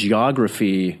sort of the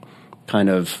geography kind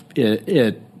of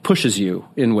it pushes you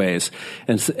in ways,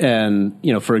 and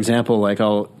for example, like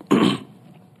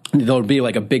there'll be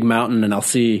like a big mountain, and I'll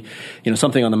see,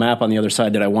 something on the map on the other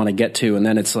side that I want to get to, and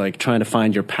then it's like trying to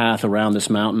find your path around this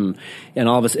mountain, and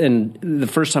and the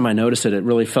first time I noticed it, it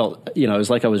really felt, it was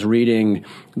like I was reading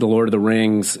The Lord of the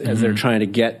Rings as they're trying to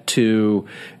get to,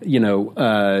 to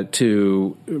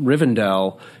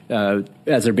Rivendell,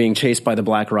 as they're being chased by the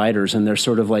Black Riders, and they're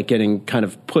sort of like getting kind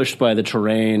of pushed by the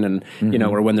terrain, and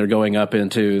or when they're going up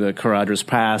into the Caradhras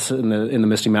Pass in the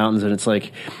Misty Mountains, and it's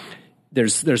like,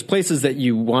 there's places that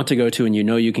you want to go to and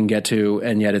you can get to,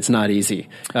 and yet it's not easy.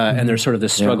 And there's sort of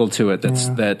this struggle to it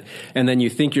and then you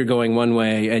think you're going one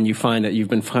way, and you find that you've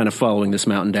been kind of following this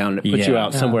mountain down, and it puts you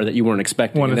out somewhere that you weren't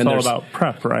expecting. When and it's then all about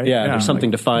prep, right? Yeah, there's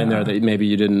something to find there that maybe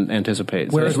you didn't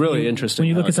anticipate. So it's really interesting. When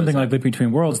you look at something like Leap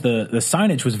Between Worlds, the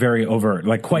signage was very overt,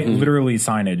 like quite literally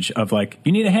signage of like,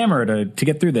 you need a hammer to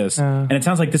get through this. And it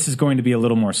sounds like this is going to be a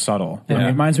little more subtle. It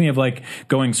reminds me of like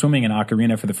going swimming in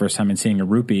Ocarina for the first time and seeing a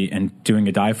rupee and doing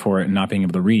a dive for it and not being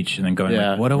able to reach, and then going,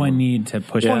 like, what do I need to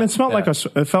push? Well, and it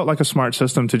felt like a smart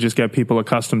system to just get people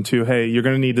accustomed to, hey, you're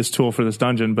going to need this tool for this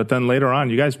dungeon. But then later on,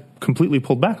 you guys completely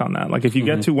pulled back on that. Like if you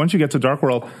once you get to Dark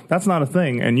World, that's not a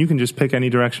thing, and you can just pick any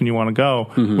direction you want to go,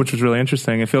 which was really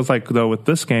interesting. It feels like though with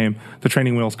this game, the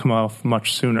training wheels come off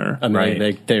much sooner.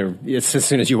 Right. It's as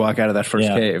soon as you walk out of that first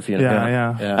cave. You know?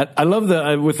 Yeah. I love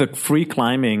with the free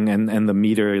climbing and the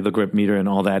meter, the grip meter, and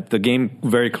all that. The game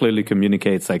very clearly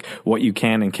communicates like what you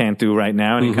can and can't do right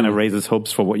now, and it kind of raises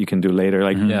hopes for what you can do later.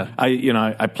 Like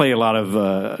I play a lot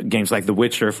of games like The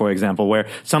Witcher, for example, where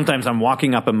sometimes I'm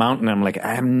walking up a mountain, and I'm like,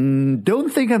 I don't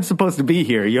think I'm supposed to be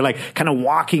here. You're like kind of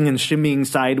walking and shimmying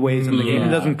sideways, and the game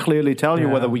doesn't clearly tell you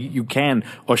whether you can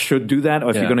or should do that,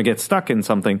 or if you're going to get stuck in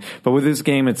something. But with this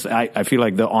game, I feel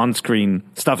like the on-screen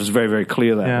stuff is very, very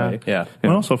clear that way. Yeah. It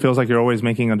also feels like you're always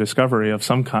making a discovery of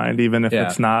some kind, even if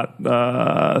it's not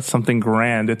something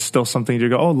grand. It's still something you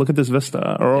go, oh, look at this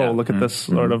vista, or look at this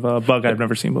sort of bug I've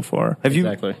never seen before.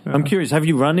 Exactly. I'm curious, have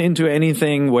you run into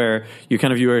anything where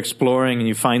you're exploring and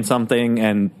you find something,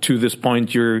 and to this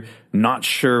point you're not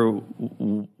sure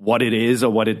what it is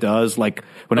or what it does? Like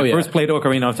when I first played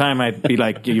Ocarina of Time, I'd be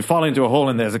like, you fall into a hole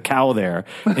and there's a cow there,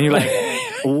 and you're like,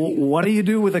 what do you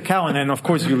do with a cow? And then of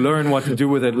course you learn what to do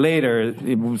with it later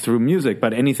through music.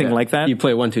 But anything like that, you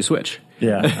play 1-2 switch.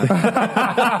 Yeah.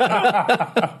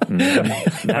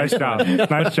 Nice job.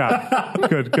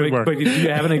 Good work. But do you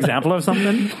have an example of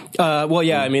something?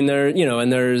 I mean,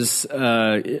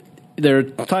 there are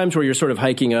times where you're sort of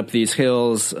hiking up these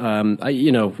hills.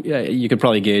 You could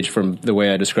probably gauge from the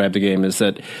way I describe the game is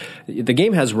that the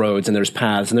game has roads and there's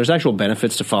paths, and there's actual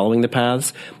benefits to following the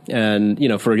paths. And,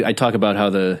 I talk about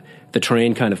how the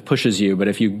terrain kind of pushes you, but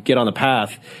if you get on the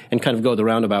path and kind of go the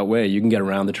roundabout way, you can get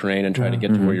around the terrain and try to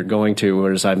get to where you're going to,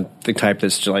 whereas I'm the type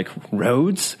that's like,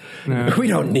 roads? Yeah. We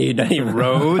don't need any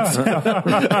roads.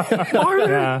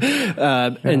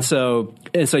 And so,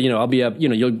 I'll be up,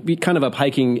 you'll be kind of up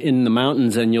hiking in the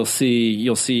mountains, and you'll see,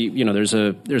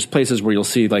 there's places where you'll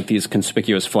see like these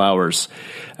conspicuous flowers,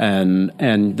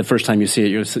 and the first time you see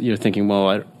it, you're thinking,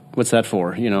 well, what's that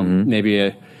for?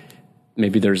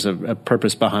 Maybe there's a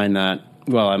purpose behind that.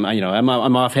 Well,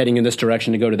 I'm off heading in this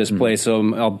direction to go to this place,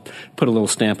 so I'll put a little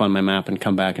stamp on my map and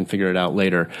come back and figure it out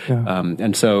later. Yeah.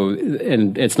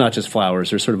 And it's not just flowers.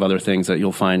 There's sort of other things that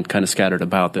you'll find kind of scattered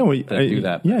about that do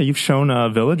that. Yeah, you've shown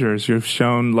villagers. You've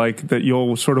shown like that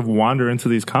you'll sort of wander into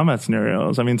these combat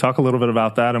scenarios. I mean, talk a little bit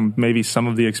about that and maybe some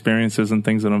of the experiences and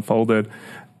things that unfolded.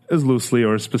 As loosely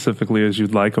or specifically as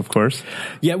you'd like, of course.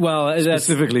 Yeah, well,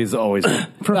 specifically is always I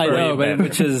know, but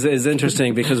which is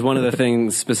interesting because one of the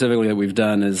things specifically that we've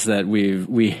done is that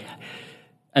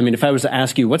if I was to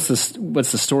ask you what's the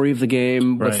story of the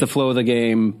game, what's the flow of the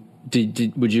game,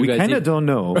 would you guys? We kind of don't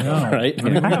know, right?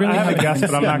 I have a guess,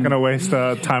 but I'm not going to waste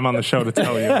time on the show to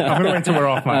tell you. I'm going to wait till we're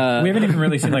off mic. We haven't even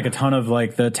really seen like a ton of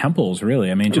like the temples,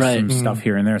 really. I mean, just some stuff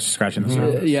here and there, scratching the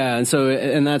surface.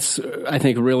 And that's I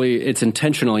think really it's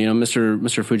intentional. Mr.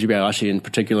 Fujibayashi in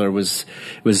particular was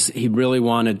he really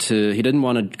wanted to. He didn't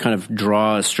want to kind of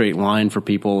draw a straight line for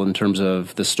people in terms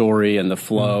of the story and the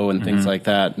flow and things like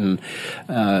that. And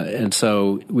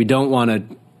so we don't want to.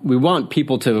 We want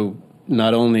people to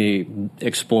not only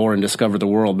explore and discover the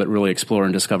world, but really explore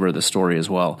and discover the story as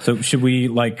well. So should we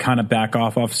like kind of back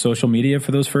off social media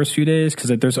for those first few days?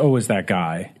 Because there's always that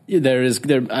guy. There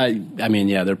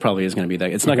probably is going to be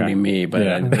that. It's not going to be me, but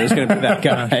there's going to be that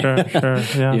guy. Sure,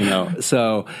 yeah.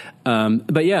 So,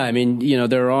 but yeah,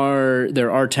 there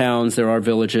are towns, there are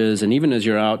villages, and even as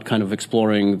you're out kind of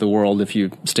exploring the world, if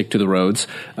you stick to the roads,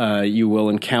 you will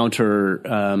encounter,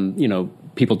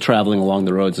 people traveling along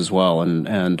the roads as well,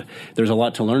 and there's a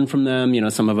lot to learn from them.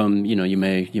 Some of them, you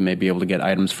may be able to get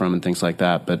items from and things like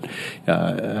that. But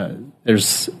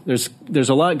there's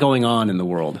a lot going on in the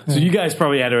world. So you guys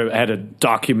probably had a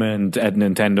document at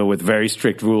Nintendo with very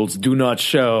strict rules: do not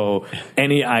show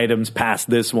any items past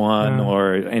this one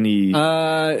or any.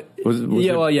 Was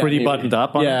it pretty buttoned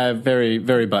up? Very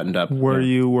very buttoned up. Were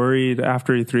you worried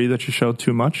after E3 that you showed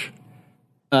too much?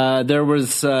 There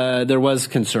was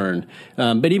concern,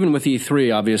 but even with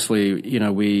E3, obviously,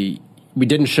 we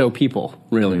didn't show people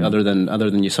really, other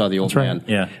than you saw the old man.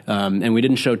 Yeah. And we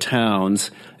didn't show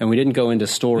towns, and we didn't go into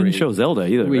story. We didn't show Zelda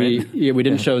either. We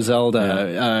didn't show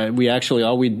Zelda. We actually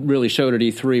all we really showed at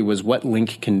E3 was what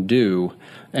Link can do,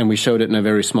 and we showed it in a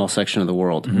very small section of the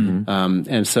world.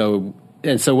 And so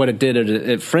what it did,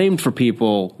 it framed for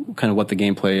people kind of what the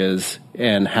gameplay is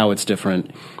and how it's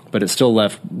different. but it still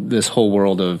left this whole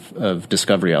world of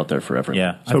discovery out there for everyone.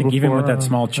 Yeah, I think even with that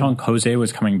small chunk, Jose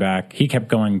was coming back. He kept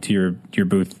going to your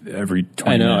booth every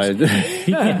 20 minutes.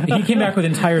 He came back with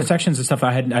entire sections of stuff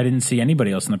I didn't see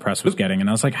anybody else in the press was getting, and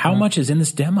I was like, how much is in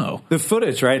this demo? The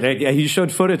footage, right? Like, he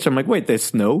showed footage. I'm like, wait, there's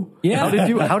snow? Yeah.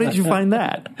 How did you find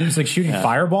that? He was like shooting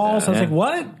fireballs. I was like,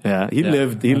 what? Yeah, he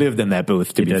lived in that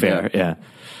booth, to be fair. Yeah.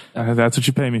 That's what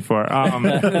you pay me for. One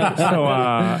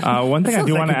thing I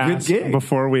do want to ask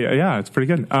before we, it's pretty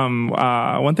good.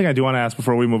 One thing I do want to ask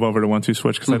before we move over to 1-2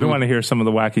 Switch, because I do want to hear some of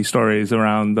the wacky stories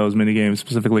around those mini games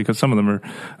specifically, because some of them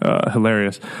are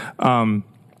hilarious.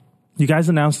 You guys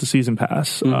announced the season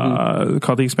pass,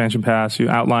 called the expansion pass. You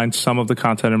outlined some of the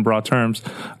content in broad terms,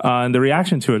 and the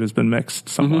reaction to it has been mixed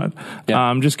somewhat.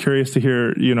 I'm just curious to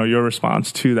hear, your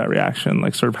response to that reaction.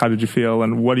 Like, sort of, how did you feel,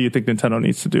 and what do you think Nintendo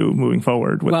needs to do moving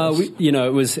forward with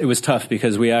this? It was tough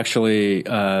because we actually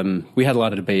we had a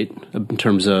lot of debate in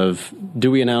terms of,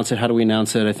 do we announce it? How do we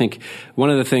announce it? I think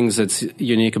one of the things that's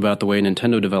unique about the way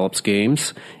Nintendo develops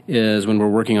games is when we're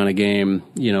working on a game,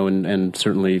 and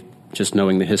certainly just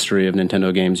knowing the history of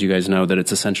Nintendo games, you guys know that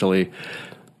it's essentially,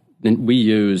 we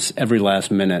use every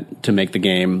last minute to make the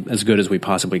game as good as we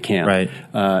possibly can. Right.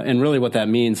 And really what that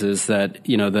means is that,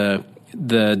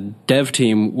 the dev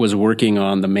team was working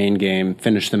on the main game,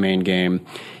 finished the main game,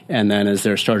 and then as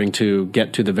they're starting to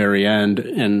get to the very end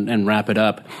and wrap it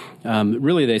up,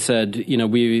 really they said,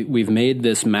 we've made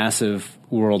this massive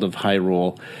world of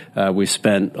Hyrule. We've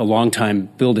spent a long time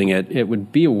building it. It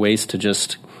would be a waste to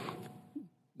just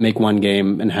make one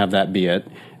game and have that be it.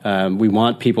 We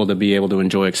want people to be able to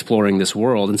enjoy exploring this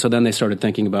world. And so then they started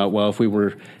thinking about, well, if we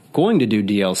were going to do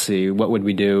DLC, what would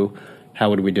we do? How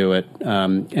would we do it?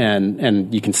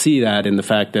 And you can see that in the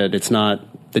fact that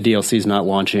the DLC is not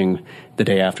launching the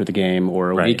day after the game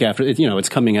or a week after. It's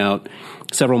coming out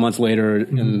several months later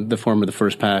in the form of the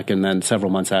first pack, and then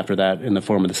several months after that in the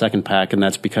form of the second pack. And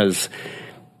that's because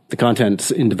the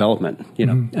content's in development,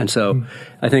 And so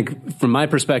I think from my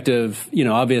perspective,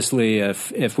 obviously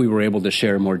if we were able to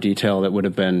share more detail, that would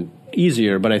have been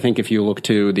easier. But I think if you look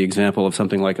to the example of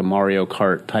something like a Mario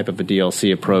Kart type of a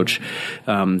DLC approach,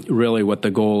 really what the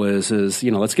goal is,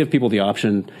 let's give people the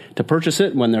option to purchase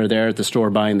it when they're there at the store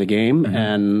buying the game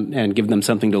and give them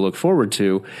something to look forward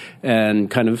to and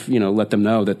kind of, let them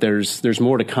know that there's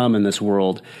more to come in this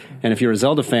world. And if you're a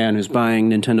Zelda fan who's buying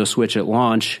Nintendo Switch at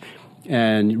launch,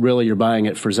 and really you're buying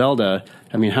it for Zelda,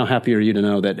 I mean, how happy are you to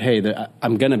know that, hey,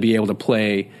 I'm going to be able to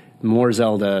play more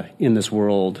Zelda in this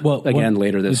world later this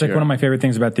year. It's like one of my favorite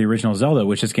things about the original Zelda,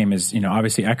 which this game is,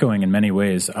 obviously echoing in many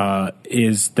ways,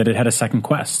 is that it had a second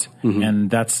quest. And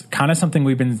that's kind of something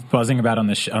we've been buzzing about on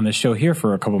this show here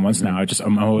for a couple months now.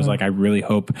 I'm always like, I really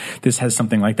hope this has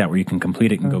something like that where you can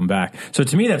complete it and go back. So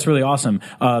to me, that's really awesome.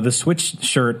 The Switch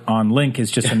shirt on Link is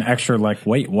just an extra like,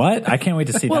 wait, what? I can't wait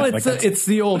to see that. Well, it's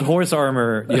the old horse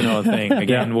armor, thing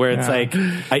again, where it's like,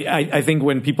 I think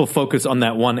when people focus on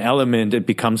that one element, it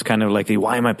becomes kind of like,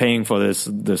 why am I paying for this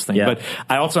thing? Yeah. But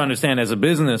I also understand as a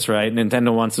business, right?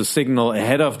 Nintendo wants to signal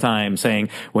ahead of time saying,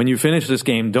 when you finish this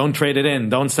game, don't trade it in,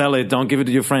 don't sell it, don't give it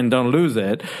to your friend, don't lose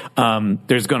it.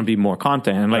 There's going to be more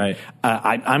content. And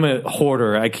I'm a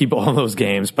hoarder. I keep all those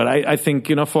games. But I think,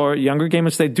 for younger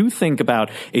gamers, they do think about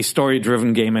a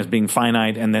story-driven game as being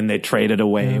finite and then they trade it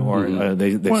away or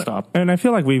they stop. And I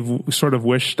feel like we've sort of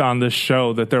wished on this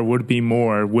show that there would be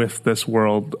more with this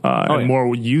world and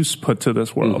more use put to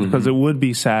this world because it would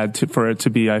be sad for it to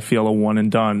be, I feel, a one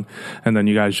and done, and then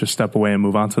you guys just step away and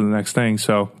move on to the next thing.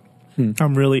 So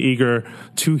I'm really eager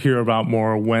to hear about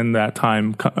more when that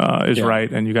time is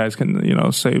right, and you guys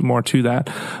can, say more to that.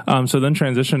 So then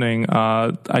transitioning,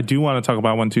 I do want to talk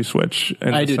about 1-2 Switch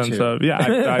in the sense of,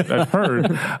 I've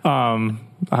heard.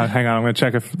 Hang on, I'm going to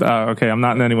check if, okay, I'm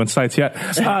not in anyone's sights yet.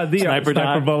 The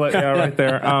sniper bullet, right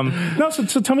there.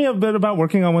 So tell me a bit about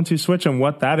working on 1-2 Switch and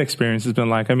what that experience has been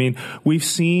like. I mean, we've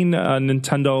seen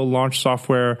Nintendo launch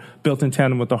software built in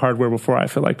tandem with the hardware before. I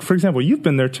feel like, for example, you've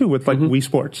been there too with like Wii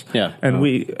Sports. Yeah. And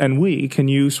can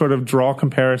you sort of draw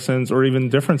comparisons or even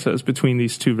differences between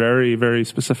these two very, very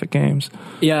specific games?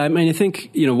 Yeah, I mean, I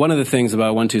think, one of the things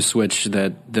about 1-2 Switch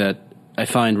that I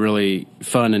find really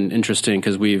fun and interesting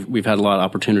because we've had a lot of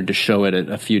opportunity to show it at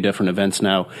a few different events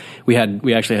now. We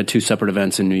actually had two separate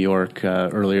events in New York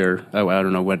earlier. I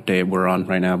don't know what day we're on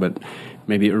right now, but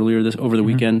maybe earlier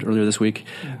this week.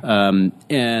 And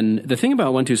the thing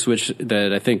about 1-2 Switch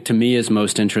that I think to me is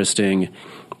most interesting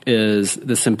is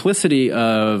the simplicity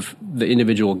of the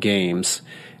individual games.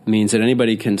 Means that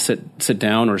anybody can sit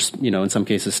down or, in some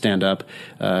cases stand up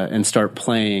and start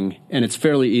playing. And it's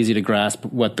fairly easy to grasp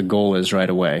what the goal is right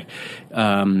away.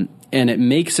 And it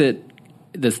makes it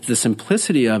the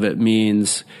simplicity of it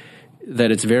means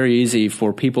that it's very easy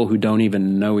for people who don't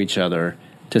even know each other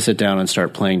to sit down and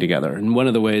start playing together. And one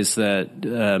of the ways that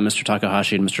Mr.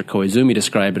 Takahashi and Mr. Koizumi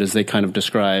describe it is they kind of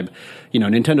describe,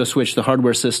 Nintendo Switch, the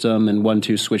hardware system, and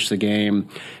 1-2 Switch, the game,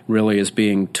 really as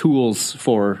being tools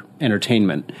for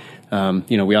entertainment.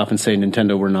 We often say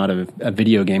Nintendo, we're not a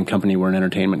video game company, we're an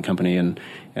entertainment company,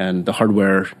 and the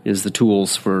hardware is the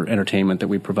tools for entertainment that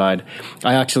we provide.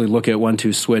 I actually look at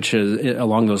 1-2 Switch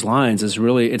along those lines as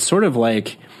really, it's sort of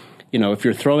like, if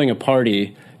you're throwing a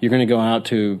party, you're going to go out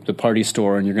to the party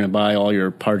store and you're going to buy all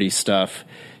your party stuff.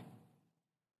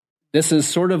 This is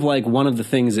sort of like one of the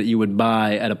things that you would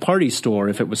buy at a party store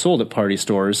if it was sold at party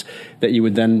stores that you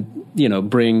would then,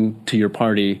 bring to your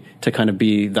party to kind of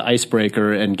be the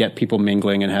icebreaker and get people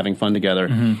mingling and having fun together.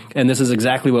 Mm-hmm. And this is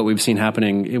exactly what we've seen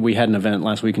happening. We had an event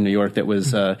last week in New York that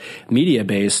was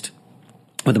media-based,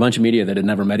 with a bunch of media that had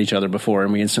never met each other before,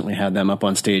 and we instantly had them up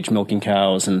on stage milking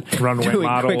cows and runway doing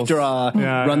models. quick draw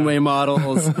runway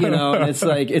models, and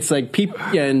it's like people,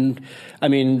 and I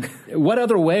mean, what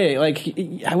other way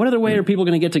are people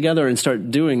going to get together and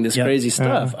start doing this crazy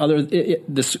stuff?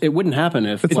 It wouldn't happen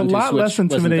if it's a lot less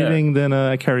intimidating than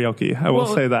a karaoke. I will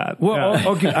say that.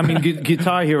 Well, okay. I mean,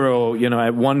 Guitar Hero,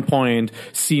 at one point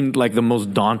seemed like the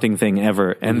most daunting thing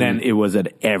ever, and then it was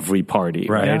at every party,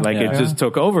 right? It just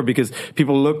took over because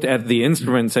people looked at the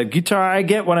instrument and said, "Guitar, I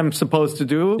get what I'm supposed to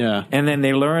do," and then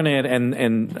they learn it,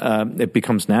 and it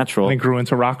becomes natural. And it grew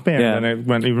into Rock Band, and it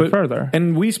went even further.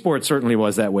 And Wii Sports certainly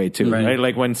was that way too, right?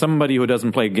 Like when somebody who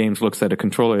doesn't play games looks at a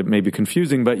controller, it may be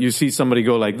confusing, but you see somebody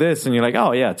go like this, and you're like,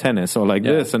 "Oh yeah, tennis," or like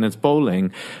this, and it's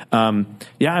bowling.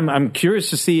 I'm curious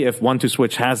to see if 1-2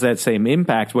 Switch has that same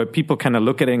impact, where people kind of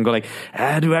look at it and go like,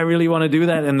 "Do I really want to do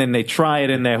that?" And then they try it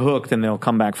and they're hooked, and they'll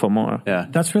come back for more. Yeah,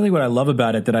 that's really what I love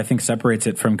about it. That I think separates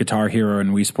it from Guitar Hero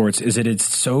and Wii Sports is that it's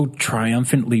so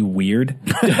triumphantly weird.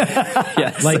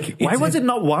 Yes. Why was it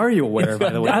not WarioWare, by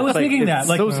the way? I was thinking that.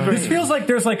 So this feels like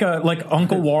there's like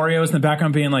Uncle Wario's in the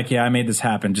background being like, "Yeah, I made this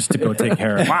happen just to go take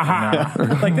care of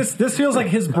it." This feels like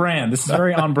his brand. This is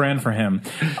very on brand for him.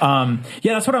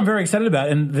 That's what I'm very excited about.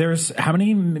 And there's how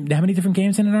many different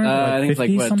games in it are? I think it's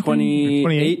like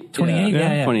 28. 28.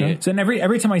 Yeah. 28. So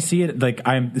every time I see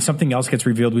it, something else gets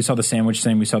revealed. We saw the sandwich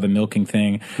thing. We saw the milking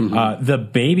thing. Mm-hmm. The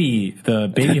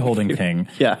baby holding thing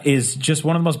is just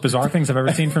one of the most bizarre things I've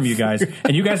ever seen from you guys.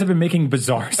 And you guys have been making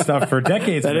bizarre stuff for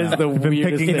decades. That is the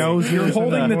weirdest thing. You're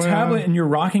holding the tablet and you're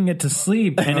rocking it to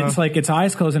sleep, and it's like its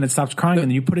eyes close and it stops crying, and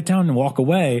then you put it down and walk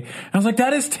away. I was like,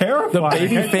 that is terrifying.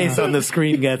 The baby face on the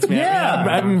screen gets me.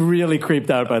 I'm really creeped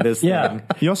out by this thing.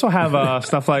 You also have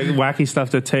stuff like wacky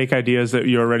stuff to take ideas that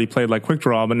you already played, like Quick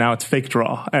Draw, but now it's Fake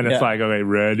Draw, and it's like, okay,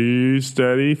 ready,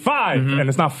 steady, 5, and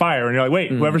it's not fire, and you're like,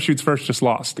 wait, whoever shoots first just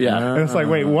lost. And it's like,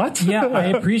 wait, what? I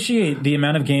appreciate the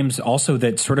amount of games also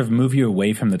that sort of move you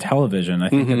away from the television. I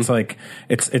think it's like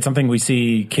it's something we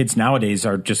see kids nowadays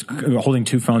are just holding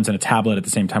 2 phones and a tablet at the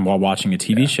same time while watching a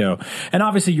TV show. And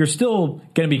obviously you're still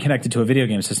going to be connected to a video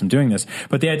game system doing this,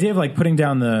 but the idea of putting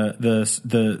down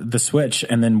the Switch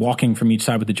and then walking from each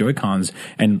side with the Joy-Cons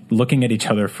and looking at each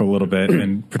other for a little bit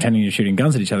and pretending you're shooting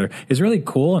guns at each other is really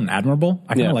cool and admirable.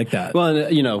 I kind of like that. Well,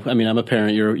 I'm a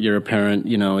parent, you're a parent,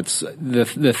 it's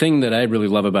the thing that I really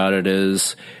love about it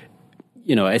is,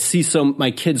 I see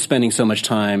my kids spending so much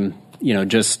time,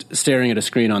 just staring at a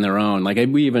screen on their own.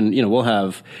 We even, we'll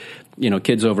have,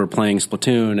 kids over playing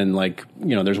Splatoon,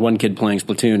 and there's one kid playing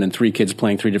Splatoon and 3 kids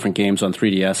playing 3 different games on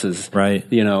 3DSs. Right.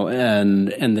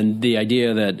 And then the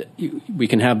idea that we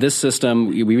can have this system,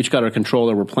 we each got our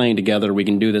controller, we're playing together, we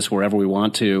can do this wherever we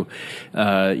want to,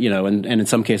 and in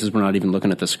some cases we're not even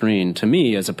looking at the screen. To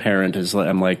me, as a parent,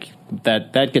 I'm like,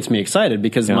 that gets me excited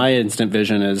because my instant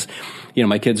vision is,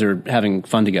 my kids are having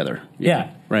fun together.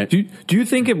 Yeah. Right. Do you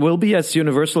think it will be as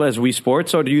universal as Wii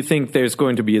Sports, or do you think there's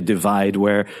going to be a divide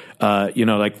where,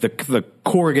 the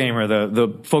core gamer,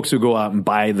 the folks who go out and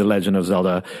buy The Legend of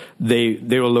Zelda, they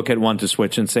will look at 1-2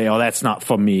 Switch and say, "Oh, that's not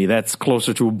for me. That's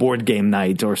closer to a board game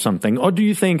night or something." Or do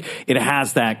you think it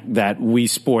has that Wii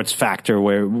Sports factor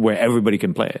where everybody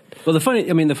can play it? Well, the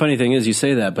funny thing is you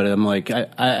say that, but I'm like,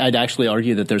 I'd actually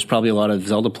argue that there's probably a lot of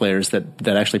Zelda players that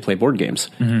actually play board games.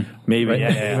 Mm-hmm. Maybe. Right?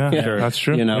 Yeah, sure. That's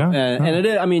true. And it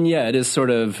is, it is sort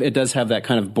of, it does have that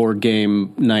kind of board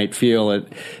game night feel.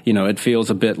 It feels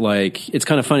a bit like, it's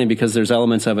kind of funny because there's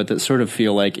elements of it that sort of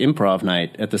feel like improv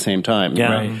night at the same time.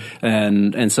 Yeah. Right.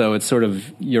 And so it's sort of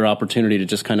your opportunity to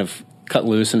just kind of cut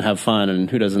loose and have fun, and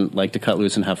who doesn't like to cut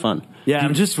loose and have fun? Yeah,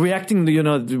 I'm just reacting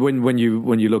to, when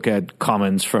you look at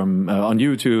comments from on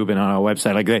YouTube and on our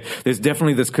website, there's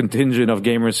definitely this contingent of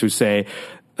gamers who say,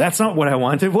 that's not what I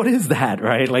wanted. What is that,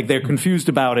 right? Like they're confused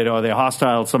about it, or they're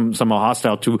hostile. Some are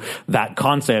hostile to that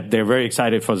concept. They're very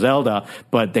excited for Zelda,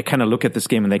 but they kind of look at this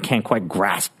game and they can't quite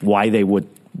grasp why they would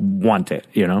want it,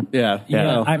 you know? Yeah.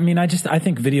 I mean, I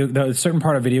think a certain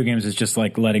part of video games is just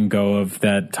like letting go of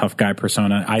that tough guy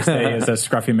persona. I stay as a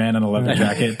scruffy man in a leather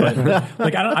jacket, but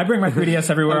like I bring my 3DS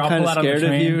everywhere. I'll pull out on the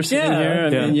train. Of you sitting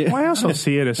here. Well, I also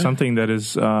see it as something that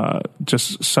is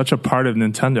just such a part of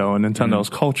Nintendo and Nintendo's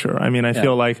culture. I mean, I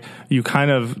feel like you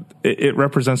kind of it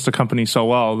represents the company so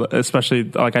well, especially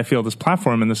like I feel this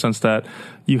platform in the sense that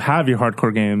you have your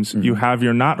hardcore games, you have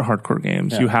your not hardcore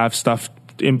games, you have stuff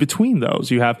in between those.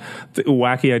 You have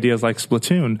wacky ideas like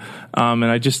Splatoon. And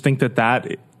I just think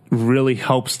that really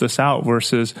helps this out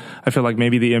versus I feel like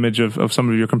maybe the image of some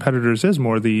of your competitors is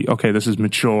more this is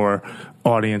mature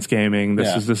audience gaming.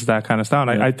 This is that kind of style.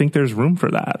 And I think there's room for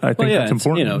that. I think that's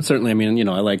important. Certainly. I mean,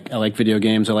 I like video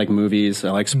games. I like movies. I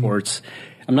like sports.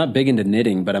 I'm not big into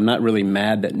knitting, but I'm not really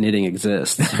mad that knitting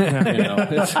exists.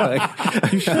 It's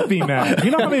like you should be mad.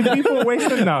 You know how many people are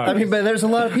wasting now? I mean, but there's a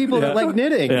lot of people that like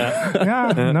knitting.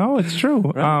 No, it's true.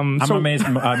 Right. I'm amazed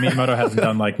Miyamoto hasn't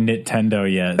done like Knitendo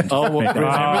yet.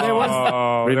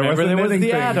 Remember there was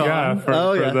the add-on.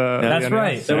 That's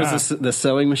right. There was the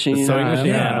sewing machine. The sewing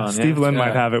machine add-on. Steve Lynn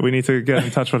might have it. We need to get in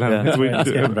touch with him.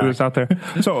 It's out there.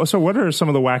 So what are some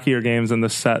of the wackier games in the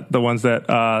set? The ones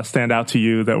that stand out to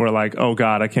you that were like, oh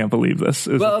God, I can't believe this.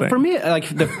 Well, for me,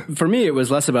 for me, it was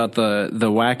less about the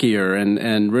wackier,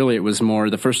 and really, it was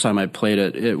more the first time I played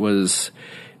it. It was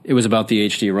about the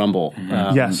HD Rumble.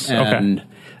 Yes.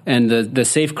 And the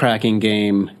safe cracking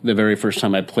game, the very first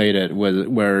time I played it was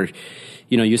where,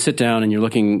 you sit down and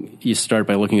you start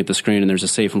by looking at the screen and there's a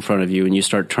safe in front of you and you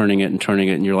start turning it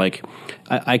and you're like,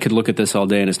 I could look at this all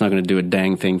day and it's not going to do a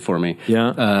dang thing for me.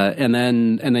 Yeah. And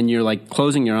then you're like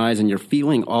closing your eyes and you're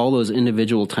feeling all those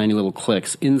individual tiny little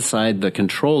clicks inside the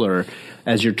controller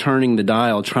as you're turning the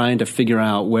dial, trying to figure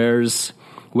out where's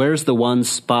the one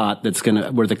spot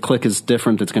where the click is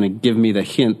different that's going to give me the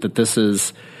hint that this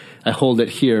is, I hold it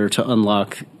here to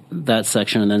unlock that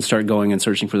section and then start going and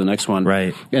searching for the next one.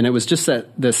 Right. And it was just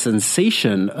the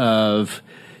sensation of,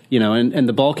 and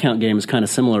the ball count game is kind of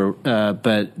similar,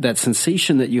 but that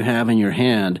sensation that you have in your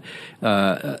hand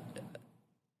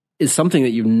is something that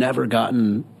you've never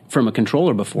gotten from a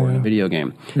controller before in a video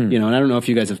game. And I don't know if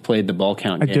you guys have played the ball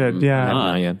count game. I did, yeah.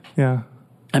 Not yet. Yeah.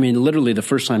 I mean, literally the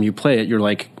first time you play it, you're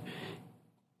like,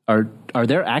 are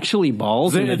there actually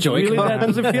balls in the Joy-Con? Really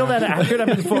does it feel that accurate? I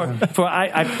mean,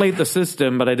 I played the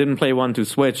system, but I didn't play 1-2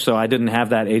 Switch, so I didn't have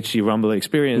that HD Rumble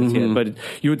experience yet. But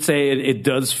you would say it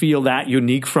does feel that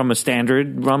unique from a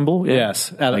standard Rumble? Yeah.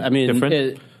 Yes. I mean,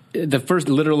 different?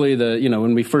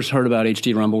 When we first heard about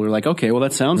HD Rumble, we were like, okay, well,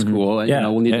 that sounds cool.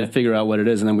 We'll need to figure out what it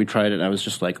is. And then we tried it, and I was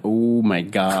just like, oh my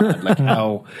God, like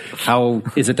how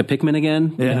is it the Pikmin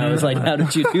again? Yeah. I was like, how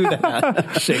did you do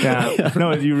that?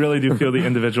 No, you really do feel the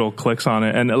individual clicks on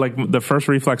it. And like the first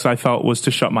reflex I felt was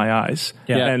to shut my eyes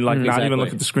and like not even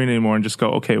look at the screen anymore and just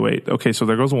go, okay, wait, okay, so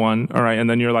there goes one. All right. And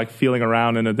then you're like feeling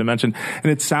around in a dimension.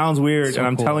 And it sounds weird. And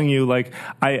I'm telling you, like,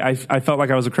 I felt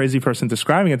like I was a crazy person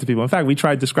describing it to people. In fact, we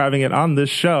tried describing it on this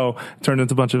show, turned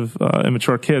into a bunch of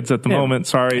immature kids at the moment.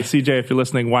 Sorry, CJ, if you're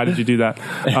listening, why did you do that?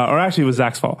 Or actually, it was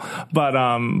Zach's fault. But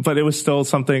it was still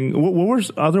something. What were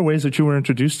other ways that you were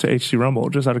introduced to HD Rumble?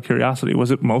 Just out of curiosity,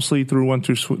 was it mostly through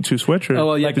 1-2 Switch,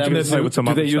 or did you play with some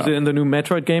other stuff? Do they use it in the new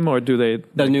Metroid game, or do they?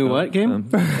 The new what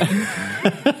game?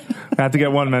 I had to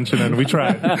get one mention in. We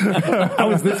tried. I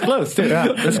was this close, too.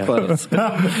 Yeah, this close.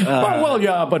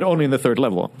 But only in the third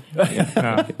level.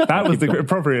 That was the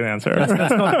appropriate answer.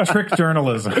 That's called trick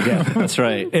journalism. Yeah, that's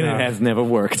right. And it has never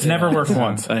worked. It's never worked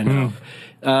once. I know.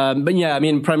 But yeah, I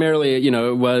mean, primarily,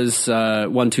 it was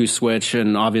 1-2 Switch,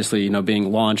 and obviously, being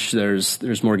launched,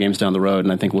 there's more games down the road,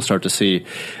 and I think we'll start to see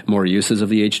more uses of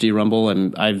the HD Rumble,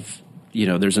 and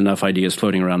there's enough ideas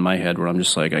floating around my head where I'm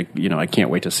just like, I can't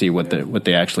wait to see what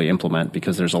they actually implement,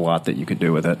 because there's a lot that you could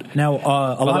do with it. Now,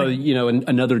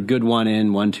 another good one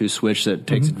in 1-2 Switch that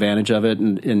takes advantage of it,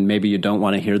 and maybe you don't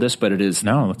want to hear this, but it is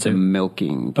the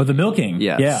milking. Oh, the milking.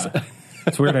 Yes. Yeah.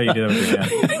 It's weird how you do that with your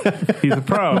hand. He's a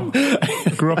pro.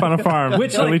 Grew up on a farm.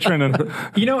 Which, Trinen.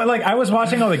 I was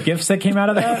watching all the GIFs that came out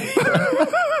of that,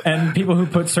 and people who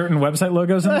put certain website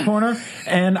logos in the corner,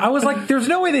 and I was like, "There's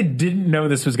no way they didn't know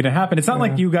this was going to happen." It's not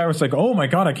like you guys was like, "Oh my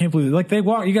God, I can't believe it." Like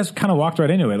you guys kind of walked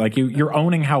right into it. Like you're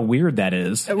owning how weird that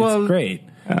is. Well, it's great.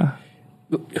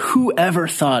 whoever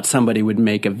thought somebody would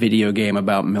make a video game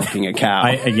about milking a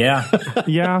cow? Yeah.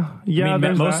 I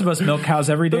mean, most of us milk cows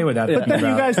every day without thinking Then you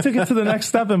about. guys took it to the next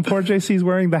step, and poor JC's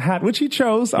wearing the hat, which he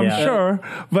chose, I'm sure.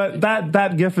 But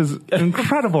that GIF is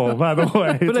incredible, by the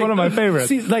way. It's one of my favorites.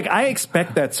 See, like, I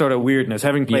expect that sort of weirdness,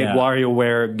 having played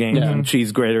WarioWare games and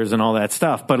cheese graters and all that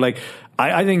stuff. But, like,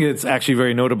 I think it's actually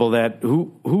very notable that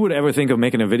who would ever think of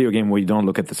making a video game where you don't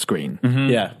look at the screen?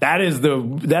 Yeah.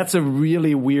 That's a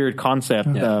really weird concept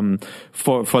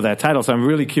for that title. So I'm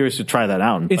really curious to try that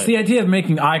out. It's the idea of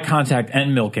making eye contact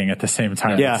and milking at the same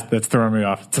time. That's throwing me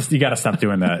off. You got to stop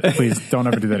doing that. Please don't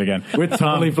ever do that again. We're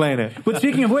totally playing it. But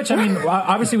speaking of which, I mean,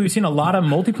 obviously we've seen a lot of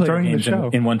multiplayer games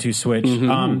in 1-2 Switch.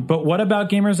 But what about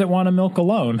gamers that want to milk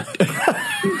alone?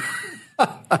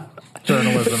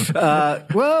 Journalism.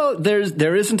 Well,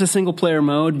 there isn't a single player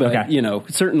mode, but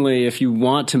certainly if you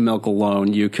want to milk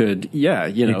alone, you could.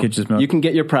 You could just milk. You can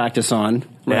get your practice on.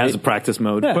 Right? It has a practice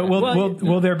mode. But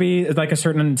will there be like a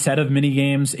certain set of mini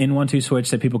games in 1-2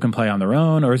 Switch that people can play on their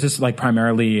own, or is this like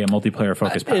primarily a multiplayer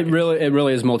focused? It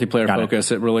really is multiplayer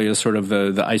focused. It really is sort of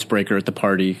the icebreaker at the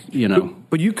party.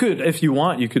 But you could, if you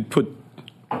want, you could put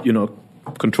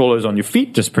controllers on your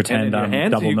feet, just pretend and in your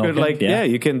hands. double You could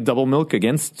milking. you can double milk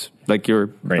against like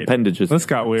your appendages. This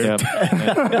got weird.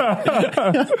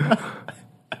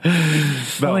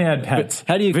 If only I had pets.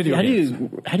 How do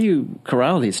you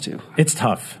corral these two? It's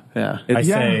tough. Yeah, I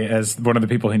say as one of the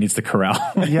people who needs to corral.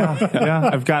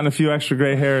 I've gotten a few extra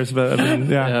gray hairs, but I mean,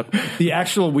 The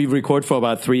actual we record for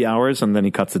about 3 hours, and then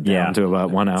he cuts it down to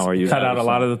about 1 hour. Cut out a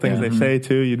lot of the things they say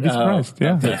too. You'd be surprised.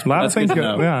 A lot of things.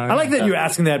 I like that you're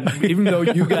asking that, even though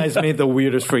you guys made the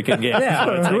weirdest freaking game.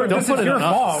 Don't put it your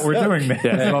fault. We're doing this.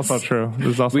 It's also true.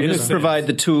 We just provide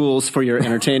the tools for your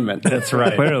entertainment. That's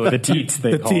right. Clearly, the teats.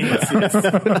 They call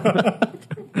it.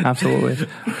 Absolutely.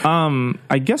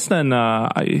 I guess then,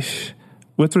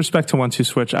 with respect to 1-2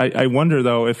 Switch, I wonder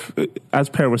though if, as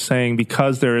Per was saying,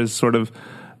 because there is sort of,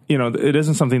 it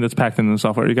isn't something that's packed into the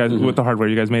software. You guys, with the hardware,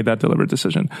 you guys made that deliberate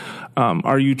decision.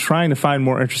 Are you trying to find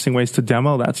more interesting ways to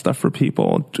demo that stuff for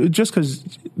people? Just because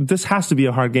this has to be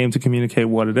a hard game to communicate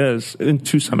what it is,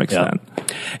 to some extent.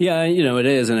 Yeah, it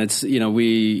is, and it's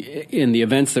we in the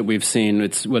events that we've seen.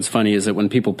 It's what's funny is that when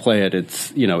people play it,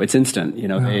 it's it's instant.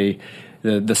 They.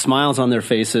 The smiles on their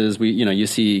faces, you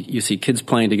see kids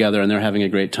playing together and they're having a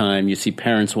great time. You see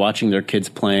parents watching their kids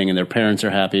playing and their parents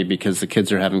are happy because the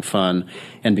kids are having fun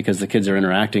and because the kids are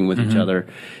interacting with each other.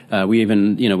 We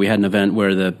even, we had an event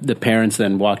where the parents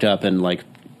then walked up and like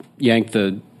yanked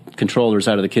the controllers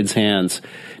out of the kids' hands,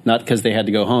 not because they had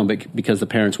to go home, but because the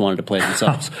parents wanted to play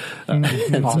themselves.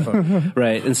 Awesome.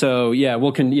 Right. And so,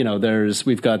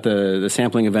 we've got the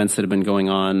sampling events that have been going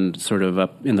on sort of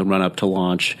up in the run up to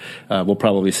launch. We'll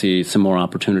probably see some more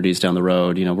opportunities down the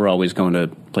road. We're always going to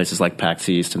places like PAX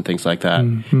East and things like that.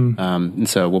 And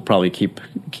so we'll probably keep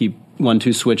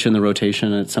 1-2 Switch in the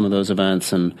rotation at some of those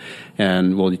events, and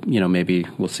we'll maybe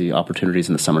we'll see opportunities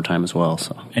in the summertime as well.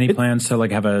 So, any plans to like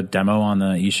have a demo on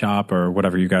the eShop or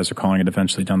whatever you guys are calling it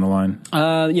eventually down the line?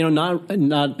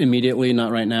 Not immediately,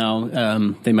 not right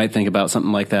now. They might think about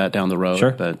something like that down the road.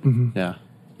 Sure. But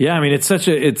Yeah, I mean,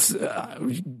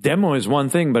 demo is one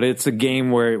thing, but it's a game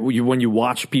where when you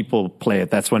watch people play it,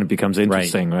 that's when it becomes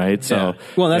interesting, right? So,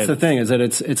 well, that's the thing is that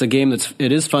it's a game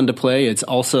it is fun to play. It's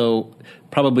also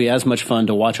probably as much fun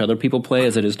to watch other people play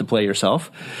as it is to play yourself.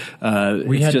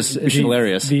 It's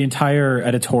hilarious. The entire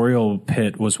editorial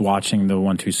pit was watching the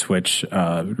 1-2 Switch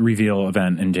reveal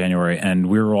event in January, and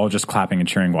we were all just clapping and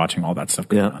cheering, watching all that stuff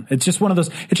going on. It's just one of those.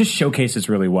 It just showcases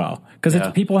really well because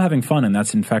it's people having fun, and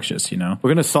that's infectious. We're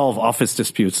going to solve office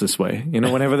disputes this way.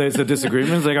 Whenever there's a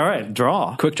disagreement, it's like, all right,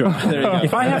 draw, quick draw. There you go.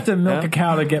 If I have to milk a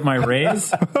cow to get my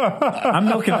raise, I'm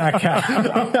milking that cow.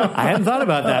 I hadn't thought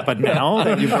about that, but now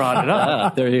that you brought it up.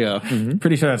 There you go.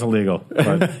 Pretty sure that's illegal,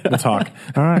 but we'll talk.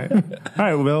 All right.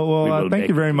 Well, thank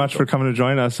you very much for coming to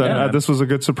join us. This was a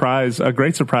good surprise, a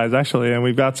great surprise, actually. And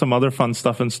we've got some other fun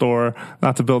stuff in store.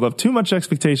 Not to build up too much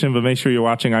expectation, but make sure you're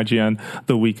watching IGN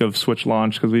the week of Switch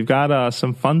launch because we've got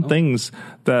some fun things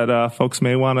that folks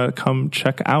may want to come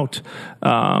check out.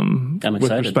 I'm excited.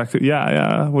 With respect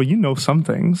to, well, some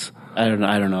things. I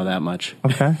don't know that much.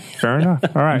 Okay, fair enough.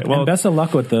 All right. Well, and best of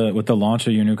luck with the launch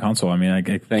of your new console. I mean,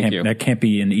 that can't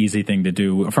be an easy thing to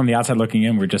do. From the outside looking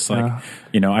in, we're just like,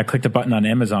 I clicked a button on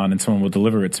Amazon and someone will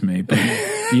deliver it to me. But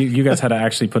you guys had to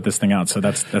actually put this thing out, so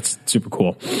that's super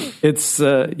cool. It's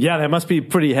that must be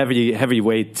pretty heavy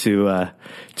weight to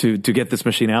get this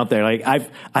machine out there. Like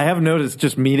I have noticed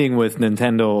just meeting with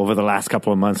Nintendo over the last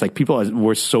couple of months, like people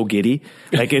were so giddy.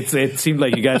 Like it seemed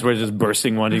like you guys were just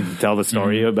bursting, wanting to tell the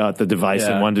story about the device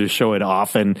and wanted to show it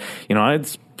off. And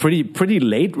it's pretty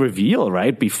late reveal,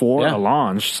 right? Before a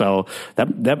launch. So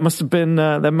that must have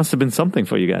been something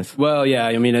for you guys. Well, yeah,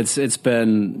 I mean, it's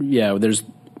been,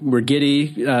 we're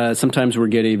giddy. Sometimes we're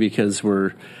giddy because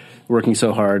we're working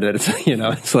so hard that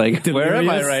it's like, where am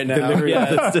I right now?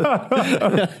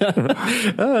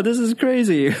 Oh, this is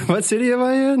crazy. What city am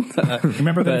I in?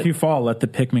 Remember that if you fall, let the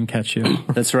Pikmin catch you.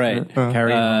 That's right.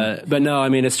 Carry on. But no, I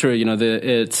mean, it's true.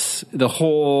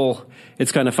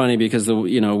 It's kind of funny because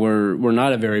we're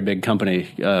not a very big company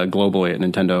globally at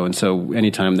Nintendo, and so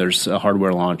anytime there's a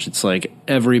hardware launch, it's like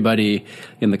everybody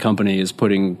in the company is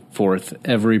putting forth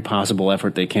every possible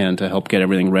effort they can to help get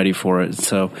everything ready for it.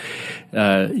 So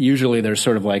usually there's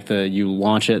sort of like you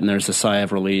launch it and there's a sigh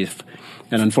of relief.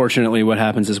 And unfortunately, what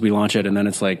happens is we launch it, and then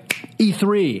it's like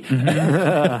E3. Mm-hmm.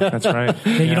 That's right.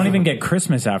 Yeah, you don't even get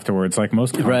Christmas afterwards, like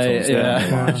most consoles. Right?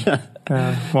 Yeah.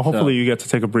 Well, hopefully you get to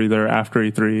take a breather after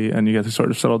E3, and you get to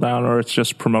sort of settle down, or it's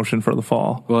just promotion for the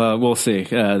fall. Well, we'll see.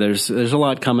 There's a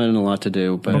lot coming and a lot to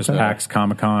do. But there's PAX,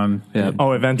 Comic-Con. Yeah.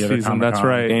 Oh, event season. Comic-Con, that's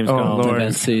right. Gamescom. Lord.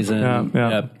 Event season.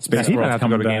 Yeah. Space He didn't World's have to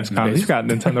go to Gamescom. He's got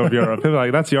Nintendo of Europe. He'll be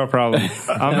like, that's your problem.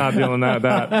 I'm not dealing with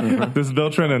that. This is Bill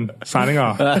Trinen signing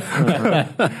off. All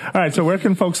right. So where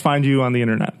can folks find you on the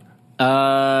internet? You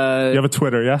have a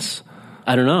Twitter, yes?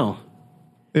 I don't know.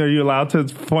 Are you allowed to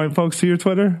point folks to your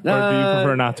Twitter, or do you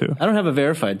prefer not to? I don't have a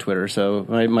verified Twitter, so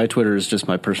my Twitter is just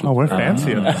my personal. Oh, we're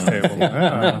fancy at this table.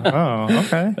 Yeah. Oh,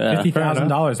 okay.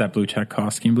 $50,000 that blue check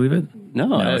costs. Can you believe it?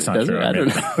 No, it's not true. I don't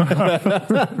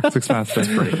know. It's expensive.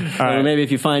 All right. Maybe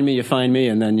if you find me,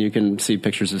 and then you can see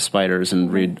pictures of spiders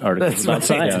and read articles about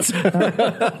science.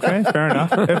 Okay, fair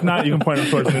enough. If not, you can point them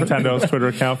towards Nintendo's Twitter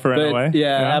account for NOA.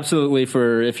 Yeah, absolutely.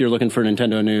 If you're looking for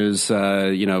Nintendo news,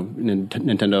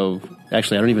 Nintendo.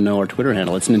 Actually, I don't even know our Twitter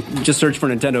handle. It's just search for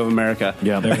Nintendo of America.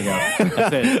 Yeah, there we go.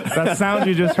 That's it. That sound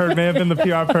you just heard may have been the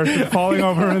PR person falling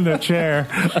over in the chair.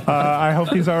 I hope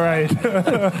he's all right.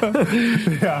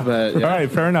 Yeah. But, yeah. All right,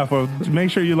 fair enough. Well, make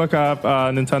sure you look up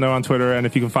Nintendo on Twitter, and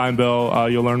if you can find Bill,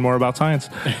 you'll learn more about science.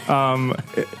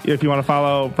 If you want to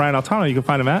follow Brian Altano, you can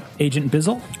find him at Agent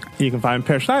Bizzle. You can find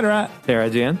Per Schneider at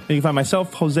IGN. You can find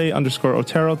myself,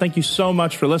 Jose_Otero. Thank you so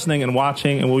much for listening and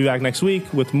watching, and we'll be back next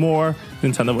week with more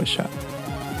Nintendo Voice Chat.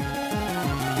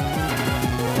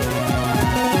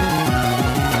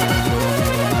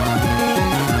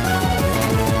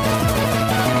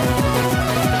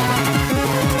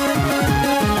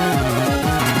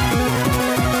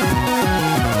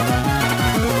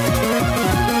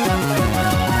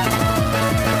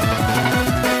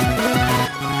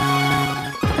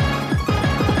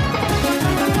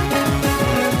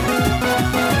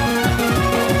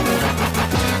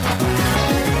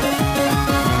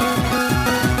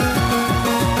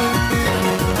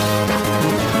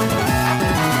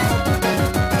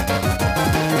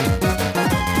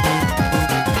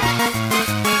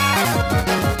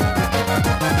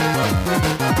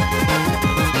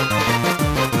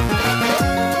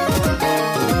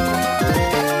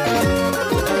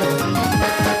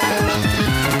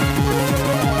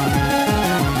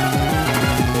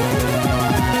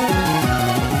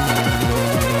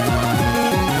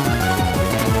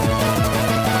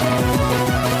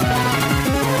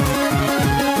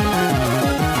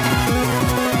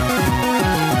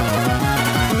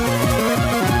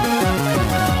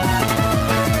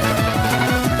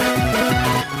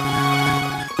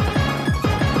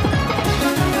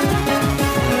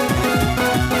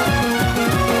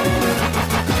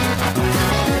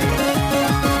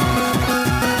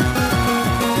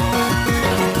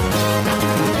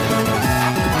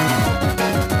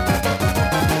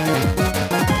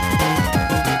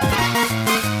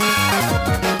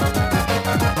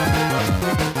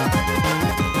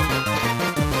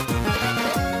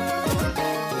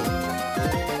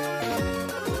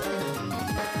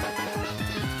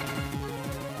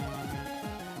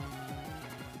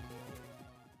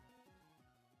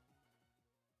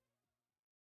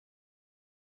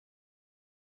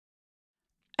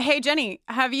 Hey, Jenny,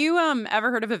 have you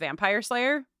ever heard of a vampire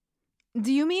slayer?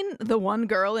 Do you mean the one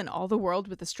girl in all the world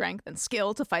with the strength and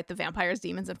skill to fight the vampires,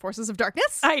 demons, and forces of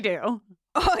darkness? I do.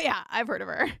 Oh, yeah, I've heard of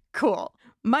her. Cool.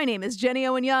 My name is Jenny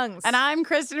Owen Youngs. And I'm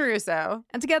Kristen Russo.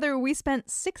 And together we spent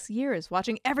 6 years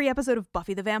watching every episode of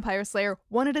Buffy the Vampire Slayer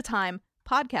one at a time,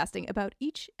 podcasting about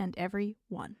each and every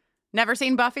one. Never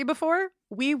seen Buffy before?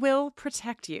 We will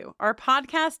protect you. Our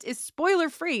podcast is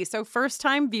spoiler-free, so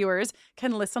first-time viewers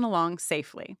can listen along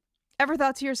safely. Ever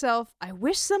thought to yourself, I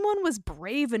wish someone was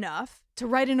brave enough to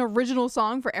write an original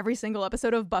song for every single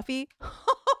episode of Buffy?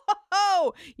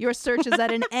 Your search is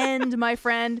at an end, my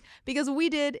friend, because we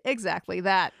did exactly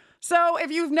that. So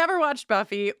if you've never watched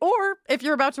Buffy, or if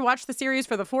you're about to watch the series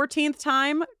for the 14th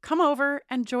time, come over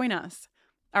and join us.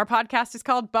 Our podcast is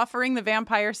called Buffering the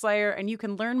Vampire Slayer, and you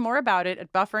can learn more about it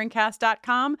at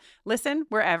bufferingcast.com. Listen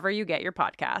wherever you get your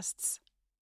podcasts.